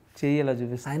 ఆయన చెయ్యి ఇలా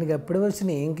చూపిస్తాను. ఆయనకి ఎప్పుడు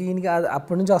వచ్చినాయి ఇంక ఈయనకి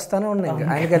అప్పటి నుంచి వస్తానే ఉన్నాయి.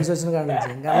 ఆయన కలిసి వచ్చిన కాడ నుంచి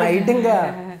ఇంకా నైట్ ఇంకా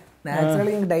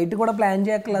న్యాచురల్గా ఇంక డైట్ కూడా ప్లాన్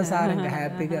చేయక్కర్లేదు సార్, ఇంకా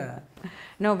హ్యాపీగా.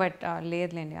 నో బట్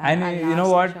లేదులేండి, ఆయన యూనో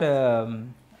వాట్,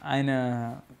 ఆయన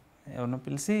ఎవరినో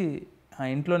పిలిచి ఆ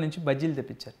ఇంట్లో నుంచి బజ్జీలు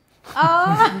తెప్పించారు.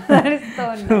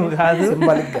 నువ్వు కాదు,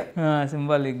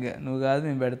 సింబాలిక్గా నువ్వు కాదు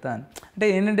నేను పెడతాను. అంటే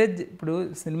ఏంటంటే ఇప్పుడు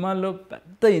సినిమాల్లో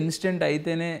పెద్ద ఇన్సిడెంట్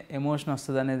అయితేనే ఎమోషన్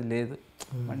వస్తుంది అనేది లేదు.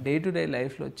 మన డే టు డే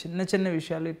లైఫ్లో చిన్న చిన్న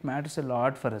విషయాలు it matters a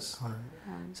lot for us.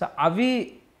 So అవి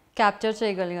క్యాప్చర్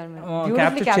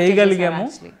చేయగలిగాము.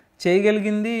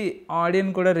 చేయగలిగింది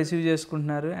ఆడియన్స్ కూడా రిసీవ్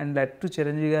చేసుకుంటున్నారు. అండ్ లెట్ టు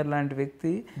చిరంజీవి గారు లాంటి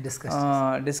వ్యక్తి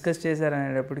డిస్కస్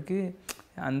చేశారనేటప్పటికి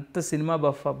అంత సినిమా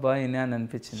బఫ్ అబ్బా ఇనే అని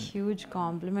అనిపించింది. హ్యూజ్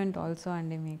కాంప్లిమెంట్ ఆల్సో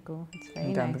అండి మీకు.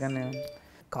 అందుకనే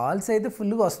కాల్స్ అయితే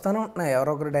ఫుల్గా వస్తూనే ఉంటున్నాయి.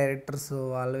 ఎవరో ఒకరు డైరెక్టర్స్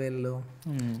వాళ్ళు వీళ్ళు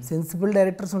సెన్సిబుల్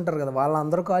డైరెక్టర్స్ ఉంటారు కదా,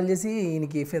 వాళ్ళందరూ కాల్ చేసి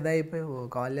ఈయనకి ఫిదా అయిపోయి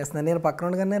కాల్ చేస్తున్నాను. నేను పక్కన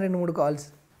ఉండగానే 2-3 కాల్స్.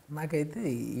 నాకైతే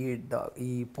ఈ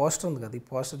పోస్టర్ ఉంది కదా, ఈ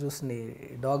పోస్టర్ చూసి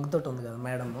డాగ్ తోటి ఉంది కదా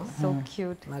మేడం,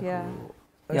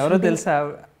 ఎవరో తెలుసా,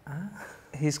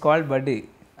 హీస్ కాల్డ్ బడ్డీ,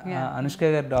 అనుష్క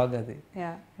గారి డాగ్. అది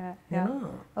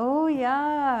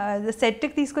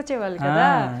సెట్కి తీసుకొచ్చేవాళ్ళు కదా.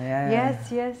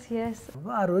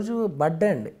 ఆ రోజు బర్త్డే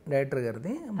అండి డైరెక్టర్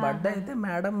గారిది. బర్త్డే అయితే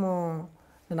మేడం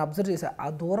నేను అబ్జర్వ్ చేశాను, ఆ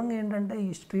దూరంగా ఏంటంటే ఈ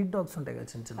స్ట్రీట్ డాగ్స్ ఉంటాయి కదా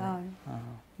చిన్న చిన్న,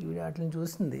 ఇవి వాటిని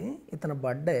చూసింది. ఇతను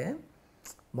బర్త్డే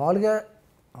మామూలుగా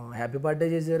హ్యాపీ బర్త్డే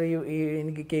చేశారు,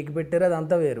 ఈయనకి కేక్ పెట్టారు,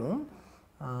 అదంతా వేరు.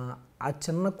 ఆ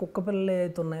చిన్న కుక్క పిల్లలు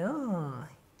అయితే ఉన్నాయో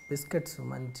బిస్కెట్స్,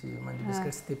 మంచి మంచి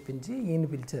బిస్కెట్స్ తెప్పించి ఈయన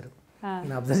పిలిచారు.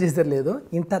 ఈయన అబ్జర్వ్ చేశారు లేదు,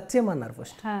 ఈయన టచ్ చేయమన్నారు.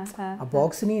 ఫస్ట్ ఆ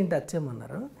బాక్స్ని ఈయన టచ్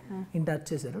చేయమన్నారు. ఈయన టచ్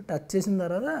చేశారు. టచ్ చేసిన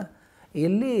తర్వాత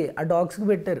వెళ్ళి ఆ డాగ్స్కి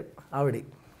పెట్టారు ఆవిడ.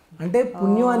 అంటే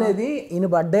పుణ్యం అనేది ఈయన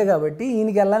బర్త్డే కాబట్టి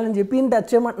ఈయనకి వెళ్ళాలని చెప్పి ఈయన టచ్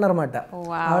చేయమంటున్నారు అన్నమాట.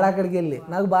 ఆవిడ అక్కడికి వెళ్ళి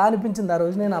నాకు బాగా అనిపించింది ఆ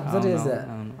రోజు, నేను అబ్జర్వ్ చేశాను,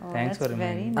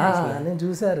 నేను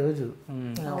చూసా ఆ రోజు.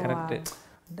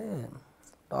 అంటే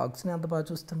డాగ్స్ని ఎంత బాగా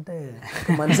చూస్తుంటే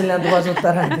మనుషుల్ని ఎంత బాగా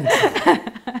చూస్తారంటే,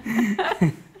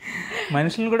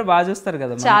 మనుషులు కూడా బాగా చూస్తారు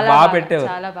కదా, బాగా పెట్టేవారు.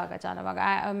 చాలా బాగా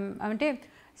అంటే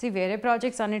వేరే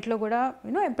ప్రాజెక్ట్స్ అన్నిట్లో కూడా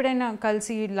ఎప్పుడైనా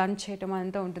కలిసి లంచ్ చేయటం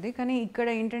అంతా ఉంటుంది. కానీ ఇక్కడ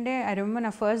ఏంటంటే ఐ రిమెంబర్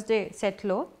నా ఫస్ట్ డే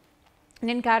సెట్లో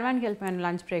నేను క్యారవాన్కి వెళ్ళిపోయాను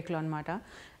లంచ్ బ్రేక్లో అనమాట.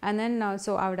 అండ్ దెన్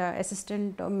సో ఆవిడ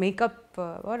అసిస్టెంట్ మేకప్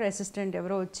ఆర్ అసిస్టెంట్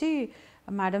ఎవరో వచ్చి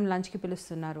మేడం లంచ్కి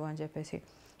పిలుస్తున్నారు అని చెప్పేసి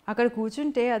అక్కడ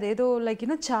కూర్చుంటే అదేదో లైక్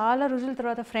చాలా రోజుల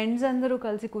తర్వాత ఫ్రెండ్స్ అందరూ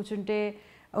కలిసి కూర్చుంటే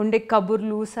ఉండే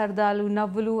కబుర్లు, సరదాలు,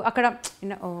 నవ్వులు. అక్కడ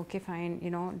ఓకే ఫైన్,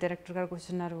 డైరెక్టర్ గారు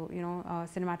కూర్చున్నారు,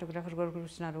 సినిమాటోగ్రాఫర్ గారు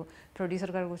కూర్చున్నారు,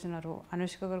 ప్రొడ్యూసర్ గారు కూర్చున్నారు,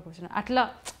 అనుష్క గారు కూర్చున్నారు. అట్లా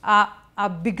ఆ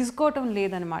బిగుసుకోవటం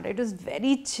లేదనమాట. It was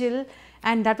very chill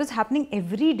and that was happening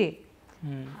every day.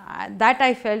 That I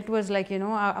felt was like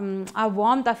ఆ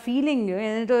వార్మ్త్, ఆ ఫీలింగ్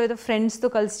ఏదో ఫ్రెండ్స్తో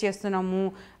కలిసి చేస్తున్నాము,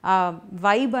 ఆ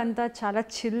వైబ్ అంతా చాలా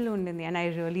చిల్ ఉండింది. And I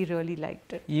really really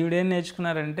liked it. ఈవిడేం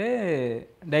నేర్చుకున్నారంటే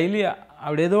daily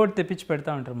ఆవిడేదో ఒకటి తెప్పించి పెడతా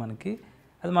ఉంటారు మనకి,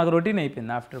 అది మాకు రొటీన్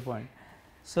అయిపోయింది ఆఫ్టర్ పాయింట్.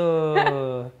 సో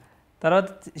తర్వాత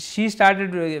షీ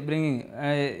స్టార్టెడ్ బ్రింగింగ్,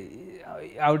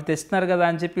 ఆవిడ తెస్తున్నారు కదా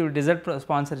అని చెప్పి ఇవి డెజర్ట్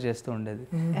స్పాన్సర్ చేస్తూ ఉండేది.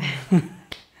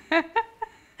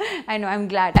 ఐఎమ్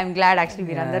గ్లాడ్ యాక్చువల్లీ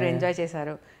మీరందరూ ఎంజాయ్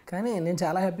చేశారు. కానీ నేను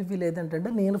చాలా హ్యాపీ ఫీల్ ఏంటంటే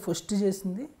నేను ఫస్ట్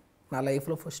చేసింది నా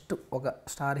లైఫ్లో ఫస్ట్ ఒక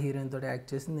స్టార్ హీరోయిన్ తోటి యాక్ట్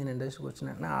చేసింది. నేను ఇండస్ట్రీకి వచ్చిన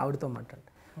ఆవిడతో మాట్లాడి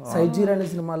సైజీర్ అనే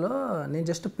సినిమాలో నేను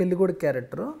జస్ట్ పెళ్లి కొడుకు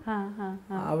క్యారెక్టర్.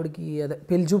 ఆవిడకి అదే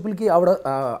పెళ్లి చూపులకి ఆవిడ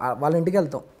వాళ్ళ ఇంటికి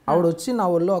వెళ్తాం, ఆవిడ వచ్చి నా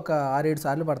ఊళ్ళో ఒక 6-7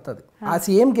 సార్లు పడుతుంది. ఆ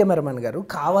సేమ్ కెమెరామెన్ గారు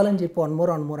కావాలని చెప్పి వన్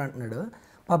మోర్ అంటున్నాడు.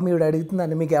 పాపం ఈవిడ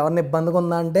అడుగుతుందండి మీకు ఎవరిని ఇబ్బందిగా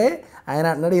ఉందా అంటే ఆయన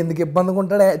అంటున్నాడు ఎందుకు ఇబ్బందిగా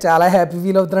ఉంటాడు, చాలా హ్యాపీ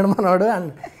ఫీల్ అవుతున్నాడు మనవాడు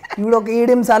అని. ఈవిడ ఒక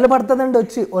 7-8 సార్లు పడుతుందండి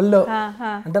వచ్చి ఒళ్ళో.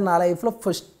 అంటే నా లైఫ్లో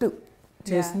ఫస్ట్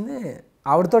చేసింది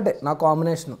ఆవిడతోటే నా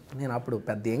కాంబినేషన్. నేను అప్పుడు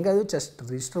పెద్ద ఏం కాదు, జస్ట్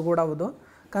రిజిస్టర్ కూడా అవ్వదు,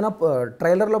 కానీ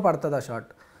ట్రైలర్లో పడుతుంది ఆ షాట్.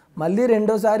 మళ్ళీ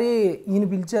రెండోసారి ఈయన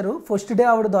పిలిచారు, ఫస్ట్ డే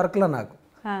ఆవిడ దొరకలే నాకు.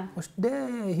 ఫస్ట్ డే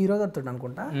హీరో గారితో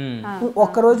అనుకుంటా,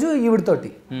 ఒక్కరోజు ఈవిడతోటి.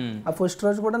 ఆ ఫస్ట్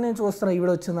రోజు కూడా నేను చూస్తున్నా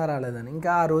ఈవిడ వచ్చిందా రాలేదని. ఇంకా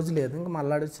ఆ రోజు లేదు. ఇంకా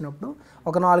మళ్ళాడి వచ్చినప్పుడు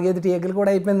ఒక 4-5 టేకులు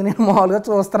కూడా అయిపోయింది. నేను మామూలుగా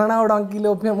చూస్తున్నాను, ఆవిడ అంకీలు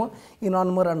ఒప్పేమో ఈ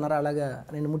నాన్నమూరు అన్నారు. అలాగా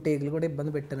 2-3 టేకులు కూడా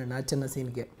ఇబ్బంది పెట్టానండి ఆ చిన్న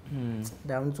సీన్కే.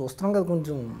 ఆవిడ చూస్తున్నాం కదా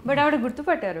కొంచెం. బట్ ఆవిడ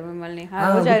గుర్తుపట్టారు మిమ్మల్ని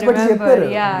చెప్పారు.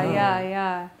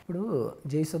 ఇప్పుడు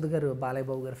జయసుధ గారు బాలయ్య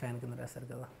బాబు గారు ఫ్యాన్ కింద రాశారు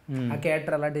కదా, ఆ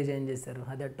క్యారెక్టర్ అలా డిజైన్ చేశారు.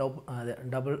 అదే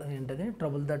డబుల్ ఏంటది,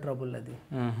 ట్రబుల్ ద ట్రబుల్.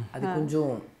 అది కొంచెం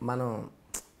మనం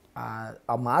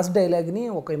ఆ మాస్ డైలాగ్ని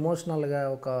ఒక ఎమోషనల్గా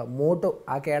ఒక మోటో,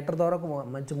 ఆ క్యారెక్టర్ ద్వారా ఒక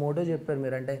మంచి మోటో చెప్పారు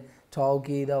మీరు. అంటే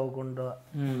చావుకి ఇది అవ్వకుండా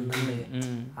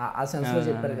ఆ సెన్స్లో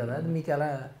చెప్పారు కదా. అది మీకు ఎలా?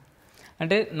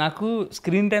 అంటే నాకు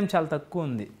స్క్రీన్ టైం చాలా తక్కువ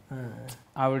ఉంది,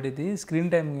 ఆవిడది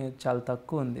స్క్రీన్ టైం చాలా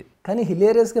తక్కువ ఉంది, కానీ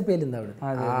హిలేరియస్గా పేలింది ఆవిడ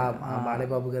బాలయ్య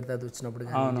బాబు గారితో అది వచ్చినప్పుడు.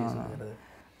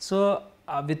 So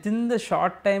with in the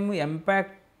short time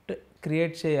impact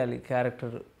create చేయాలి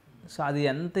క్యారెక్టర్. సో అది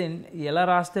ఎలా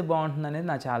రాస్తే బాగుంటుంది అనేది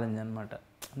నా ఛాలెంజ్ అనమాట.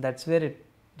 That's where it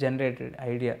generated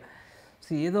idea. So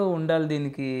ఏదో ఉండాలి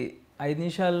దీనికి, 5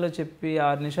 నిమిషాల్లో చెప్పి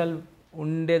 6 నిమిషాలు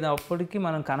ఉండేది, అప్పటికి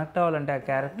మనం కనెక్ట్ అవ్వాలంటే ఆ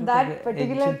క్యారెక్టర్. దట్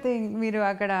పర్టిక్యులర్ థింగ్ మీరు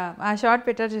అక్కడ ఆ షార్ట్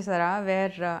పెట్టారు చూసారా,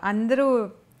 వేర్ అందరూ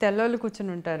తెల్లోళ్ళు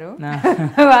కూర్చుని ఉంటారు,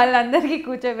 వాళ్ళందరికీ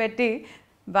కూర్చోబెట్టి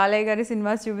బాలయ్య గారి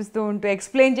సినిమాస్ చూపిస్తూ ఉంటూ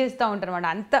ఎక్స్ప్లెయిన్ చేస్తూ ఉంటారు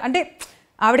అన్నమాట. అంత అంటే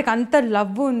ఆవిడకి అంత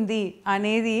లవ్ ఉంది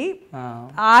అనేది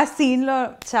ఆ సీన్లో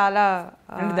చాలా.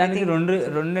 దానికి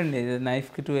రెండండి,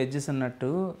 నైఫ్కి 2 ఎడ్జెస్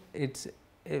అన్నట్టు. ఇట్స్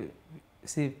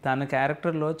తన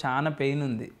క్యారెక్టర్లో చాలా పెయిన్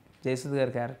ఉంది జయసుధ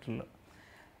గారి క్యారెక్టర్లో.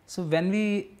 So when we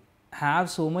have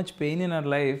so much pain in our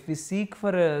life, we seek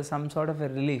for some sort of a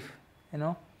relief,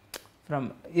 you know, from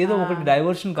ఏదో ఒకటి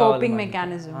డైవర్షన్ కావాలి,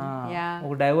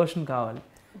 ఒక డైవర్షన్ కావాలి.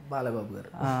 బాలబాబు గారు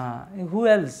హూ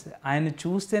ఎల్స్, ఆయన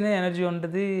చూస్తేనే ఎనర్జీ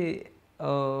ఉంటుంది,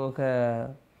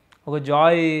 ఒక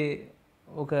జాయ్,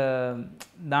 ఒక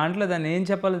దాంట్లో దాన్ని ఏం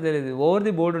చెప్పాలో తెలియదు. ఓవర్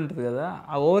ది బోర్డ్ ఉంటుంది కదా,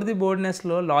 ఆ over the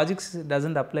బోర్డ్నెస్లో logics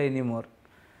doesn't apply anymore.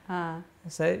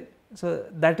 So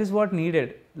that is what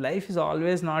needed. Life is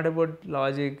always not about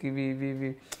logic.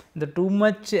 ఇంత టూ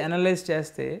మచ్ అనలైజ్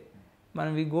చేస్తే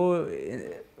మనం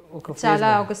చాలా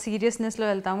ఒక సీరియస్నెస్లో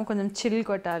వెళ్తాము, కొంచెం చిల్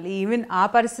కొట్టాలి. ఈవెన్ ఆ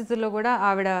పరిస్థితుల్లో కూడా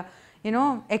ఆవిడ యూనో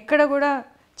ఎక్కడ కూడా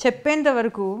చెప్పేంత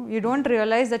వరకు you don't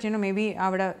realise that you know maybe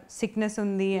ఆవిడ సిక్నెస్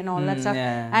ఉంది and all that stuff.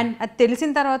 And అది తెలిసిన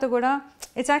తర్వాత కూడా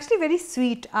ఇట్స్ యాక్చువల్లీ వెరీ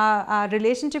స్వీట్. ఆ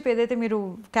రిలేషన్షిప్ ఏదైతే మీరు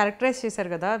క్యారెక్టరైజ్ చేశారు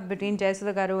కదా బిట్వీన్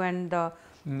జయసుధ గారు అండ్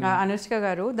అనుష్క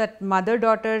గారు, that mother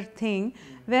daughter thing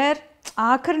where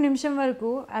ఆఖరి నిమిషం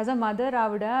వరకు యాజ్ అ మదర్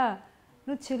ఆవిడ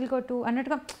నువ్వు చిల్ కొట్టు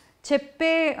అన్నట్టుగా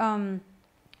చెప్పే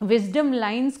విజ్డమ్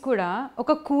లైన్స్ కూడా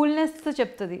ఒక కూల్నెస్తో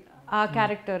చెప్తుంది ఆ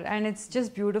character. And it's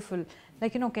just beautiful.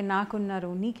 Like you know okay నాకున్నారు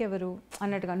నీకెవరు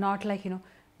అన్నట్టుగా, నాట్ లైక్ యూనో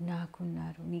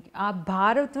నాకున్నారు నీకు, ఆ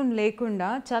భారతం లేకుండా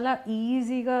చాలా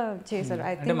ఈజీగా చేశారు.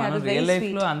 I think that was very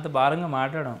sweet. అంత భారంగా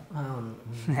మాట్లాడడం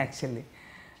actually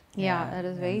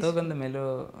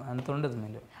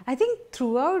I think through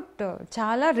out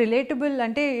చాలా రిలేటబుల్.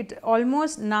 అంటే ఇట్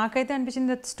ఆల్మోస్ట్ నాకైతే అనిపించింది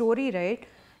దట్ స్టోరీ రైట్.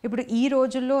 ఇప్పుడు ఈ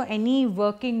రోజుల్లో ఎనీ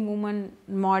వర్కింగ్ ఉమెన్,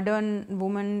 మోడర్న్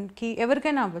ఉమెన్కి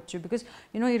ఎవరికైనా అవ్వచ్చు, బికాస్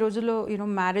యూనో ఈ రోజుల్లో యూనో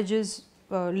మ్యారేజెస్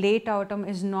లేట్ అవటం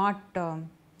is not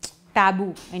taboo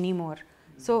anymore.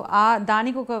 So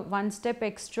దానికి ఒక 1 step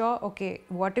extra, okay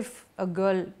what if a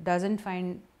girl doesn't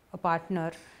find a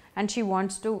partner and she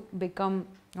wants to become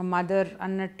mother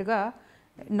అన్నట్టుగా,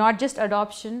 not just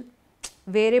adoption,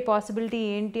 వేరే పాసిబిలిటీ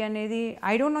ఏంటి అనేది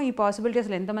I don't know. ఈ possibility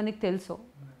అసలు ఎంతమందికి తెలుసో.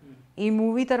 ఈ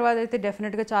మూవీ తర్వాత అయితే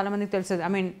డెఫినెట్గా చాలామందికి తెలుస్తుంది.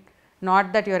 I mean not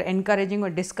that your encouraging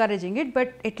are discouraging it,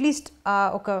 but at least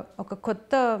ఒక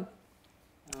కొత్త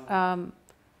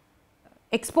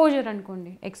ఎక్స్పోజర్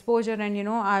అనుకోండి, ఎక్స్పోజర్. అండ్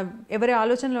యూనో ఎవరి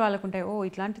ఆలోచనలు వాళ్ళకు ఉంటాయి, ఓ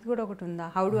ఇట్లాంటిది కూడా ఒకటి ఉందా,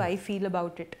 how do I feel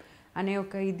about it అనే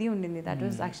ఒక ఇది ఉండింది. That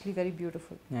was actually very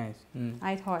beautiful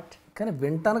I thought. కానీ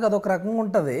వింటానికి అదొక రకంగా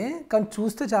ఉంటుంది, కానీ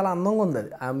చూస్తే చాలా అందంగా ఉంది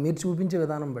అది మీరు చూపించే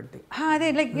విధానం బట్టి. అదే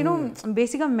లైక్ యూనో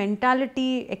బేసిక్గా మెంటాలిటీ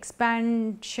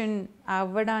ఎక్స్పాన్షన్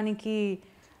అవ్వడానికి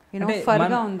యూనో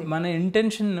ఫర్గా ఉంది. మన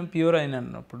ఇంటెన్షన్ ప్యూర్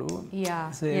అయినప్పుడు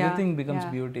everything becomes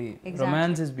beauty.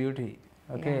 Romance is beauty.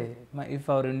 Okay, if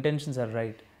hour intentions are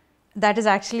right. That is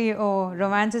actually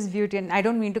romance is beauty. And I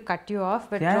don't mean to cut you of,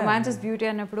 but romance is beauty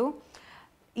అన్నప్పుడు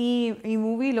ఈ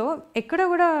మూవీలో ఎక్కడ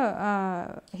కూడా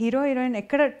hero heroine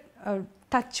ఎక్కడ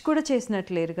touch కూడా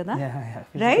చేసినట్లేరు కదా,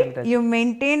 right? You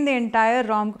maintain the entire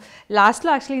Ram.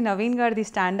 లాస్ట్లో actually Naveen గారిది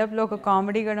స్టాండప్లో ఒక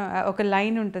కామెడీ కూడా ఒక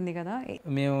లైన్ ఉంటుంది కదా,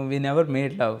 వి నెవర్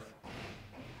మేడ్ లవ్,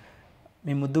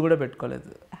 మీ ముద్దు కూడా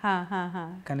పెట్టుకోలేదు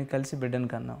కానీ కలిసి బిడ్డను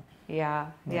కన్నాం.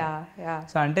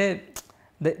 సో అంటే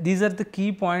these are the key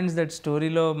points that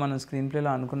స్టోరీలో మనం స్క్రీన్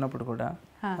ప్లేలో అనుకున్నప్పుడు కూడా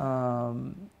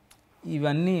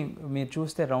ఇవన్నీ మీరు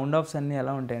చూస్తే రౌండ్ ఆఫ్స్ అన్నీ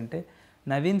ఎలా ఉంటాయంటే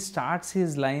Naveen starts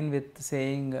his line with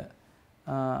saying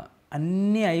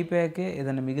అన్నీ అయిపోయాకే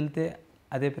ఏదైనా మిగిలితే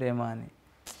అదే ప్రేమ అని.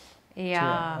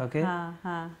 ఓకే,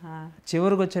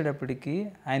 చివరికి వచ్చేటప్పటికి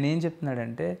ఆయన ఏం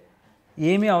చెప్తున్నాడంటే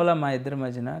ఏమీ అవలా మా ఇద్దరి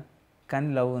మధ్యన కానీ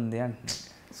లవ్ ఉంది అంటున్నాడు.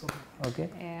 ఓకే,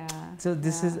 సో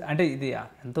దిస్ ఈజ్ అంటే ఇది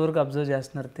ఎంతవరకు అబ్జర్వ్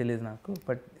చేస్తున్నారో తెలియదు నాకు,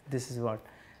 but this is what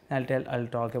I'll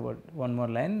talk about one more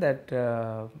line that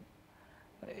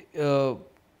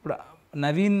ఇప్పుడు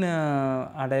నవీన్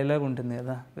ఆ డైలాగ్ ఉంటుంది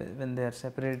కదా, when they are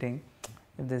separating,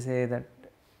 if they say that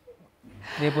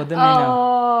రేపొద్దున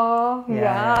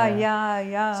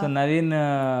సో నవీన్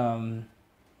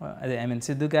అదే ఐ మీన్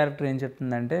సిద్ధు క్యారెక్టర్ ఏం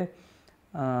చెప్తుందంటే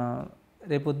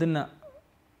రేపొద్దున్న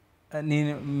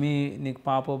నీకు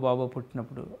పాపో బాబో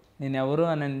పుట్టినప్పుడు నేను ఎవరో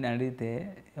అని అడిగితే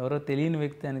ఎవరో తెలియని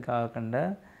వ్యక్తి అని కాకుండా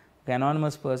ఒక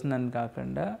అనానిమస్ పర్సన్ అని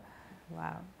కాకుండా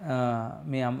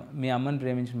మీ అమ్మని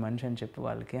ప్రేమించిన మనిషి అని చెప్పి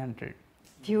వాళ్ళకి అంటాడు.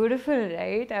 Beautiful,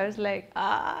 right? I was like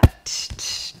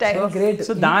great.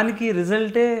 So దానికి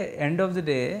రిజల్టే ఎండ్ ఆఫ్ ది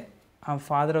డే ఆ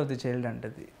ఫాదర్ ఆఫ్ ది చైల్డ్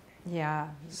అంటది.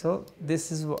 సో దిస్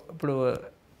ఇస్ ఇప్పుడు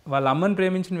వాళ్ళ అమ్మని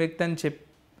ప్రేమించిన వ్యక్తి అని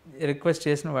రిక్వెస్ట్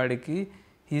చేసిన వాడికి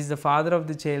he's the father of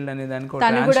the child అనే దానికి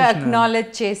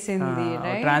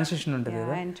ట్రాన్సిషన్ ఉంటుంది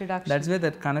కదా, that's way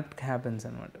that connect happens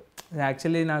అనమాట.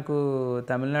 యాక్చువల్లీ నాకు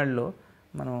తమిళనాడులో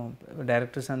మనం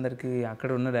డైరెక్టర్స్ అందరికీ అక్కడ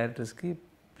ఉన్న డైరెక్టర్స్కి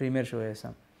ప్రీమియర్ షో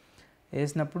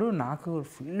వేసినప్పుడు నాకు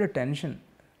full tension.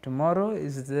 Tomorrow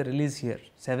is the release here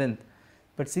 7th,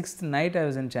 but 6th night I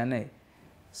was in Chennai.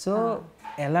 So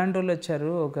ఎలాంటి వాళ్ళు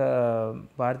వచ్చారు, ఒక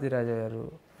భారతీరాజా గారు,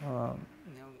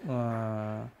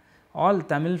 ఆల్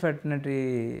తమిళ్ ఫెటర్నిటీ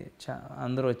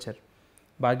అందరూ వచ్చారు,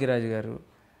 భాగ్యరాజు గారు.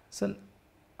 సో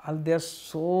వాళ్ళు దే ఆర్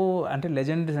సో అంటే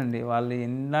లెజెండరీస్ అండి. వాళ్ళు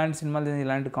ఇలాంటి సినిమాలు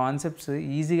ఇలాంటి కాన్సెప్ట్స్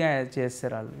ఈజీగా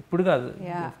చేస్తారు వాళ్ళు, ఇప్పుడు కాదు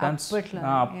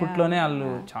అప్పట్లోనే వాళ్ళు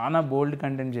చాలా బోల్డ్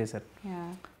కంటెంట్ చేశారు.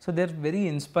 So they are very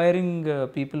inspiring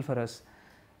people for us.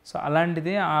 So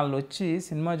అలాంటిది వాళ్ళు వచ్చి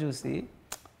సినిమా చూసి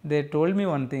they told me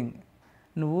one thing,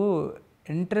 నువ్వు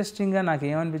ఇంట్రెస్టింగ్గా నాకు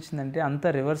ఏమనిపించిందంటే అంతా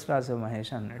రివర్స్ రాసావు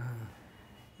మహేష్ అన్నాడు.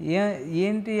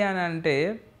 ఏంటి అని అంటే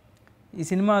ఈ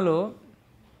సినిమాలో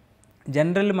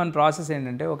జనరల్ మన ప్రాసెస్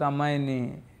ఏంటంటే ఒక అమ్మాయిని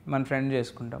మన ఫ్రెండ్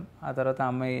చేసుకుంటాం, ఆ తర్వాత ఆ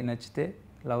అమ్మాయి నచ్చితే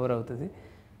లవర్ అవుతుంది,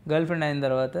 గర్ల్ ఫ్రెండ్ అయిన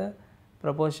తర్వాత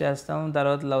ప్రపోజ్ చేస్తాం,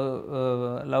 తర్వాత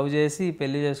లవ్ చేసి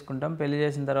పెళ్లి చేసుకుంటాం, పెళ్లి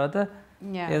చేసిన తర్వాత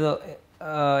ఏదో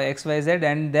XYZ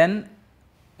అండ్ దెన్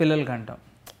పిల్లలు కంటాం.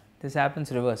 This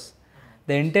happens reverse.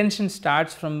 The intention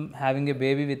starts from having a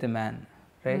baby with a man,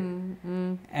 right?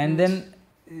 And then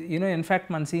in fact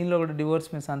మన సీన్లో కూడా డివోర్స్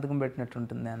మీద సంతకం పెట్టినట్టు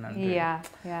ఉంటుంది అని అంటే.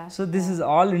 So this is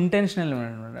all intentional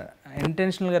అనమాట.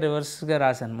 ఇంటెన్షనల్గా రివర్స్గా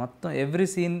రాశాను మొత్తం. ఎవ్రీ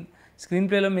సీన్ స్క్రీన్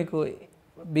ప్లేలో మీకు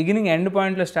బిగినింగ్ ఎండ్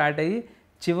పాయింట్లో స్టార్ట్ అయ్యి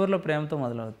చివరిలో ప్రేమతో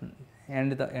మొదలవుతుంది,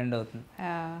 ఎండ్ అవుతుంది.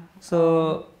 సో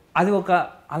అది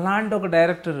అలాంటి ఒక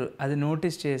డైరెక్టర్ అది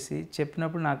నోటీస్ చేసి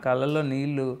చెప్పినప్పుడు నా కళ్ళల్లో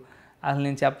నీళ్ళు అసలు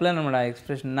నేను చెప్పలేను అనమాట ఆ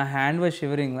ఎక్స్ప్రెషన్. నా hand was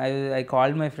shivering. I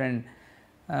called my friend,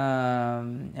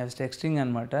 I was texting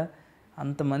అనమాట.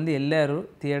 అంతమంది వెళ్ళారు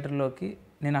థియేటర్లోకి,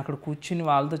 నేను అక్కడ కూర్చుని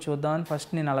వాళ్ళతో చూద్దామని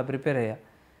ఫస్ట్ నేను అలా ప్రిపేర్ అయ్యా.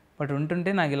 బట్ ఉంటుంటే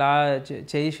నాకు ఇలా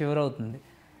చెయ్యి షివర్ అవుతుంది.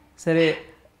 సరే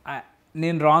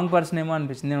నేను రాంగ్ పర్సన్ ఏమో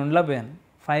అనిపించింది, నేను ఉండలేకపోయాను.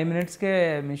 5 minutesకే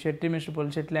మిస్టర్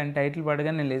పొలిశెట్టి అని టైటిల్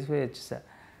పడగానే నేను లేచిపోయి వచ్చేసా.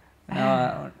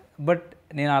 బట్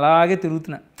నేను అలాగే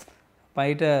తిరుగుతున్నా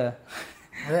బయట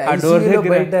ఆ డోర్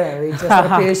దగ్గర.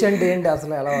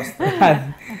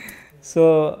 సో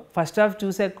ఫస్ట్ హాఫ్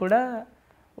చూసాక కూడా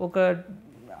ఒక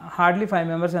హార్డ్లీ 5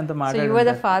 members అంత మాట్లాడారు. You were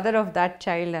the father of that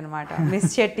child అన్నమాట. Miss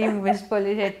Shetty, miss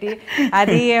Polishetty.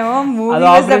 అది ఏమో movie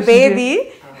was the baby,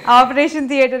 operation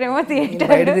theatre ఏమో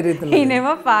థియేటర్,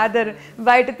 ఈయనేమో ఫాదర్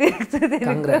బయట తిరుగుతూ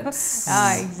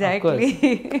ఎగ్జాక్ట్లీ.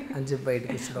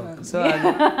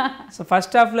 సో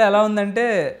ఫస్ట్ హాఫ్లో ఎలా ఉందంటే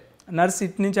నర్స్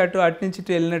ఇటు నుంచి అటు నుంచి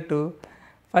ఇటు వెళ్ళినట్టు.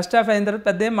 ఫస్ట్ హాఫ్ అయిన తర్వాత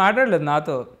పెద్ద ఏం మాట్లాడలేదు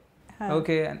నాతో.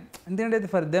 ఓకే, ఎందుకంటే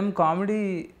for them comedy,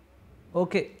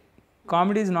 okay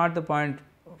comedy is not the point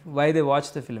why they watch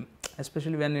the film,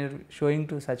 especially when you're showing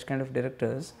to such kind of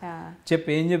directors. చెప్పు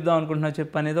ఏం చెప్దాం అనుకుంటున్నావు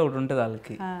చెప్పు అనేది ఒకటి ఉంటుంది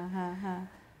వాళ్ళకి.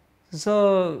 సో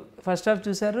ఫస్ట్ హాఫ్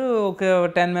చూసారు, ఒక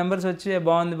 10 members వచ్చి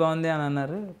బాగుంది అని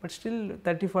అన్నారు. బట్ స్టిల్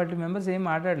 30-40 members ఏం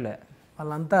మాట్లాడలే.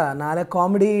 వాళ్ళంతా నాలే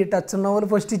కామెడీ టచ్ ఉన్న వాళ్ళు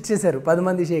ఫస్ట్ ఇచ్చేసారు 10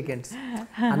 మంది షేక్ హ్యాండ్స్.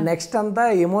 నెక్స్ట్ అంతా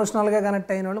ఎమోషనల్గా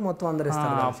కనెక్ట్ అయిన వాళ్ళు మొత్తం అందరు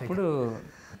ఇస్తారు. అప్పుడు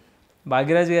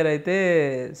భాగ్యరాజ్ గారు అయితే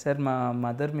సార్ మా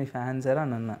మదర్ మీ ఫ్యాన్ సార్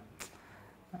అని అన్నా.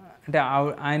 అంటే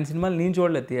ఆయన సినిమాలు నేను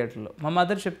చూడలేదు థియేటర్లో, మా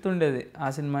మదర్ చెప్తుండేది ఆ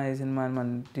సినిమా ఈ సినిమా అని మన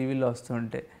టీవీలో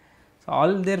వస్తుంటే. So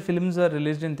all there films are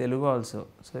released in Telugu also.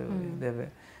 So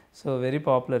so very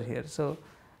popular here. So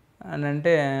అని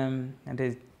అంటే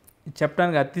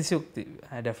చెప్పడానికి అతిశయోక్తి.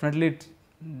 Definitely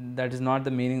that is not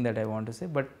the meaning that I want to say,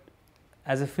 but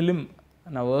as a film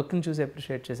నా వర్క్ని చూసి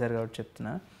అప్రిషియేట్ చేశారు కాబట్టి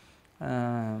చెప్తున్నా.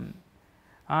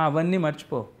 అవన్నీ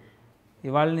మర్చిపో,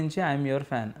 ఇవాళ నుంచి ఐఎమ్ యువర్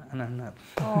ఫ్యాన్ అని అన్నారు.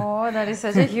 That is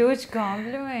such a huge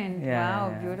compliment.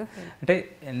 Wow, beautiful. అంటే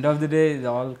ఎండ్ ఆఫ్ ది డే ఇది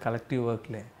ఆల్ కలెక్టివ్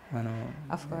వర్క్లే. మనం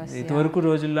ఇదివరకు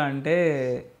రోజుల్లో అంటే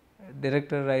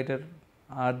director, writer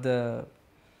or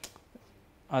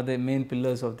the main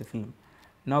pillars of the film.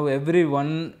 Now every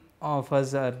one of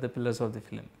us are the pillars of the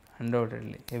film,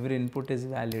 undoubtedly. Every input is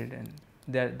valued, and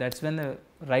that's when the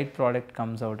right product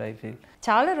comes out, I feel.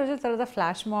 చాలా రోజుల తర్వాత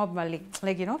flash mob మళ్ళీ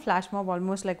like flash mob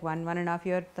almost like 1.5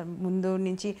 year ముందు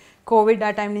నుంచి Covid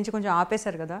ఆ time నుంచి కొంచెం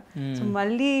ఆపేశారు కదా. సో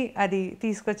మళ్ళీ అది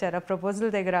తీసుకొచ్చారు ఆ ప్రపోజల్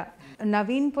దగ్గర.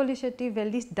 నవీన్ పొలిశెట్టి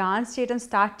వెళ్ళి డాన్స్ చేయడం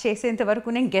స్టార్ట్ చేసేంత వరకు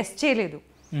నేను గెస్ట్ చేయలేదు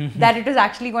that it was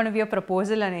actually going to be a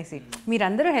proposal అనేసి.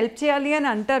 మీరందరూ హెల్ప్ చేయాలి అని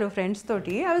అంటారు ఫ్రెండ్స్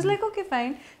తోటి. I was like okay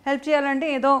fine, help చేయాలంటే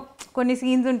ఏదో కొన్ని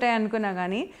సీన్స్ ఉంటాయి అనుకున్నా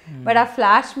కానీ, బట్ ఆ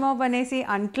ఫ్లాష్ మాబ్ అనేసి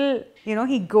until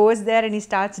he goes there and he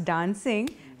starts dancing,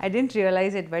 I dent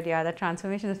realise it. But yeah, the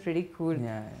transformation is pretty cool.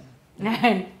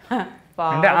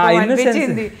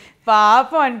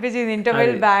 పాపం అనిపించింది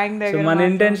ఇంటర్వెల్ బ్యాంగ్ దగ్గర. మన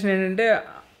ఇంటెన్షన్ ఏంటంటే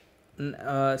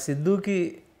సిద్ధుకి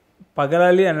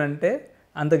పగలాలి అని అంటే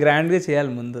అంత గ్రాండ్గా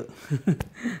చేయాలి ముందు.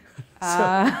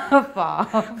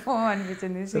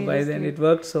 అనిపించింది. So by then it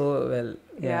worked so well.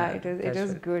 Yeah, it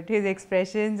was good. His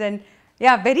expressions and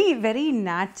very very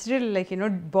natural, like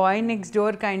boy next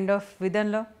door kind of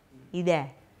vidanlo ide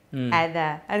ada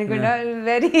anikunda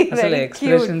very very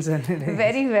cute,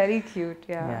 very very cute.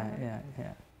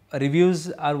 Yeah. Reviews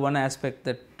are one aspect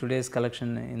that today's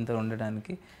collection inta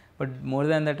undadaniki, but more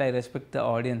than that I respect the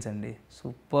audience andi.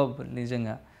 Superb,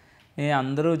 నిజంగా.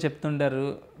 అందరూ చెప్తుంటారు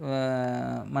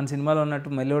మన సినిమాలో ఉన్నట్టు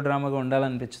melo డ్రామాగా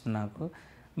ఉండాలనిపించింది నాకు.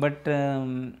 But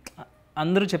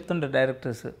అందరూ చెప్తుంటారు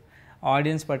directors,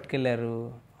 audience పట్టుకెళ్ళారు,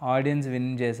 audience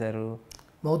win చేశారు,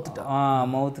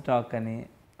 మౌత్ టాక్ అని.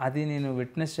 అది నేను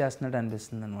విట్నెస్ చేస్తున్నట్టు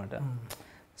అనిపిస్తుంది అనమాట.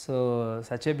 So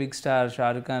such a big star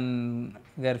Shahrukh Khan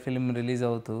గారి ఫిల్మ్ రిలీజ్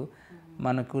అవుతూ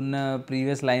మనకున్న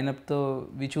previous లైనప్తో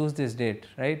we choose this date,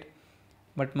 right?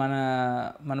 But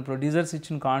మన ప్రొడ్యూసర్స్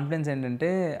ఇచ్చిన కాన్ఫిడెన్స్ ఏంటంటే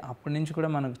అప్పటి నుంచి కూడా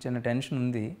మనకు చిన్న టెన్షన్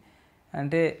ఉంది.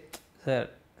 అంటే సార్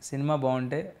సినిమా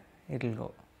బాగుంటే ఇట్ విల్ గో.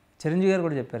 చిరంజీవి గారు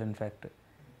కూడా చెప్పారు ఇన్ఫ్యాక్ట్,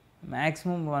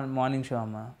 మ్యాక్సిమం మార్నింగ్ షో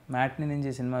అమ్మ, మ్యాట్ని నుంచి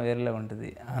సినిమా వేరేలా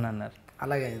ఉంటుంది అని అన్నారు.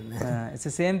 అలాగే ఇట్స్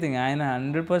ద సేమ్ థింగ్. ఆయన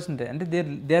 100% అంటే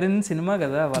దే ఆర్ ఇన్ సినిమా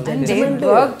కదా, వాళ్ళ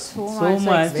so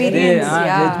much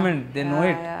judgement, they know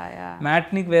it.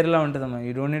 మ్యాట్నికి వేరేలా ఉంటుందమ్మా,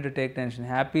 you don't need to take tension,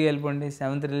 happy వెళ్ళిపోండి,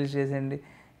 7th రిలీజ్ చేసేయండి,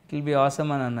 ఇట్ విల్ బి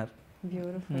ఆసమ్ అని అన్నారు.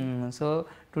 So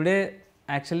today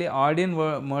actually audience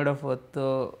word of వర్త్తో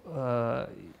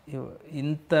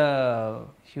ఇంత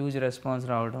హ్యూజ్ రెస్పాన్స్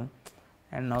రావడం,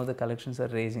 and now the collections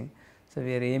are raising. So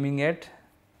we are aiming at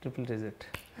triple digit.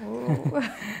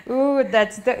 Ooh,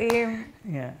 that's the aim.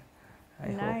 Yeah.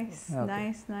 Nice.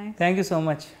 Thank you so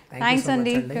much. Thanks,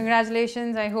 Andy.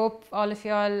 Congratulations. I hope all of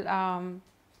you all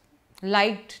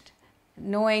liked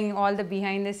knowing all the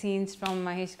behind the scenes from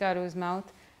Mahesh Garu's mouth,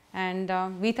 and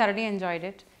we thoroughly enjoyed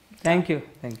it. Thank you.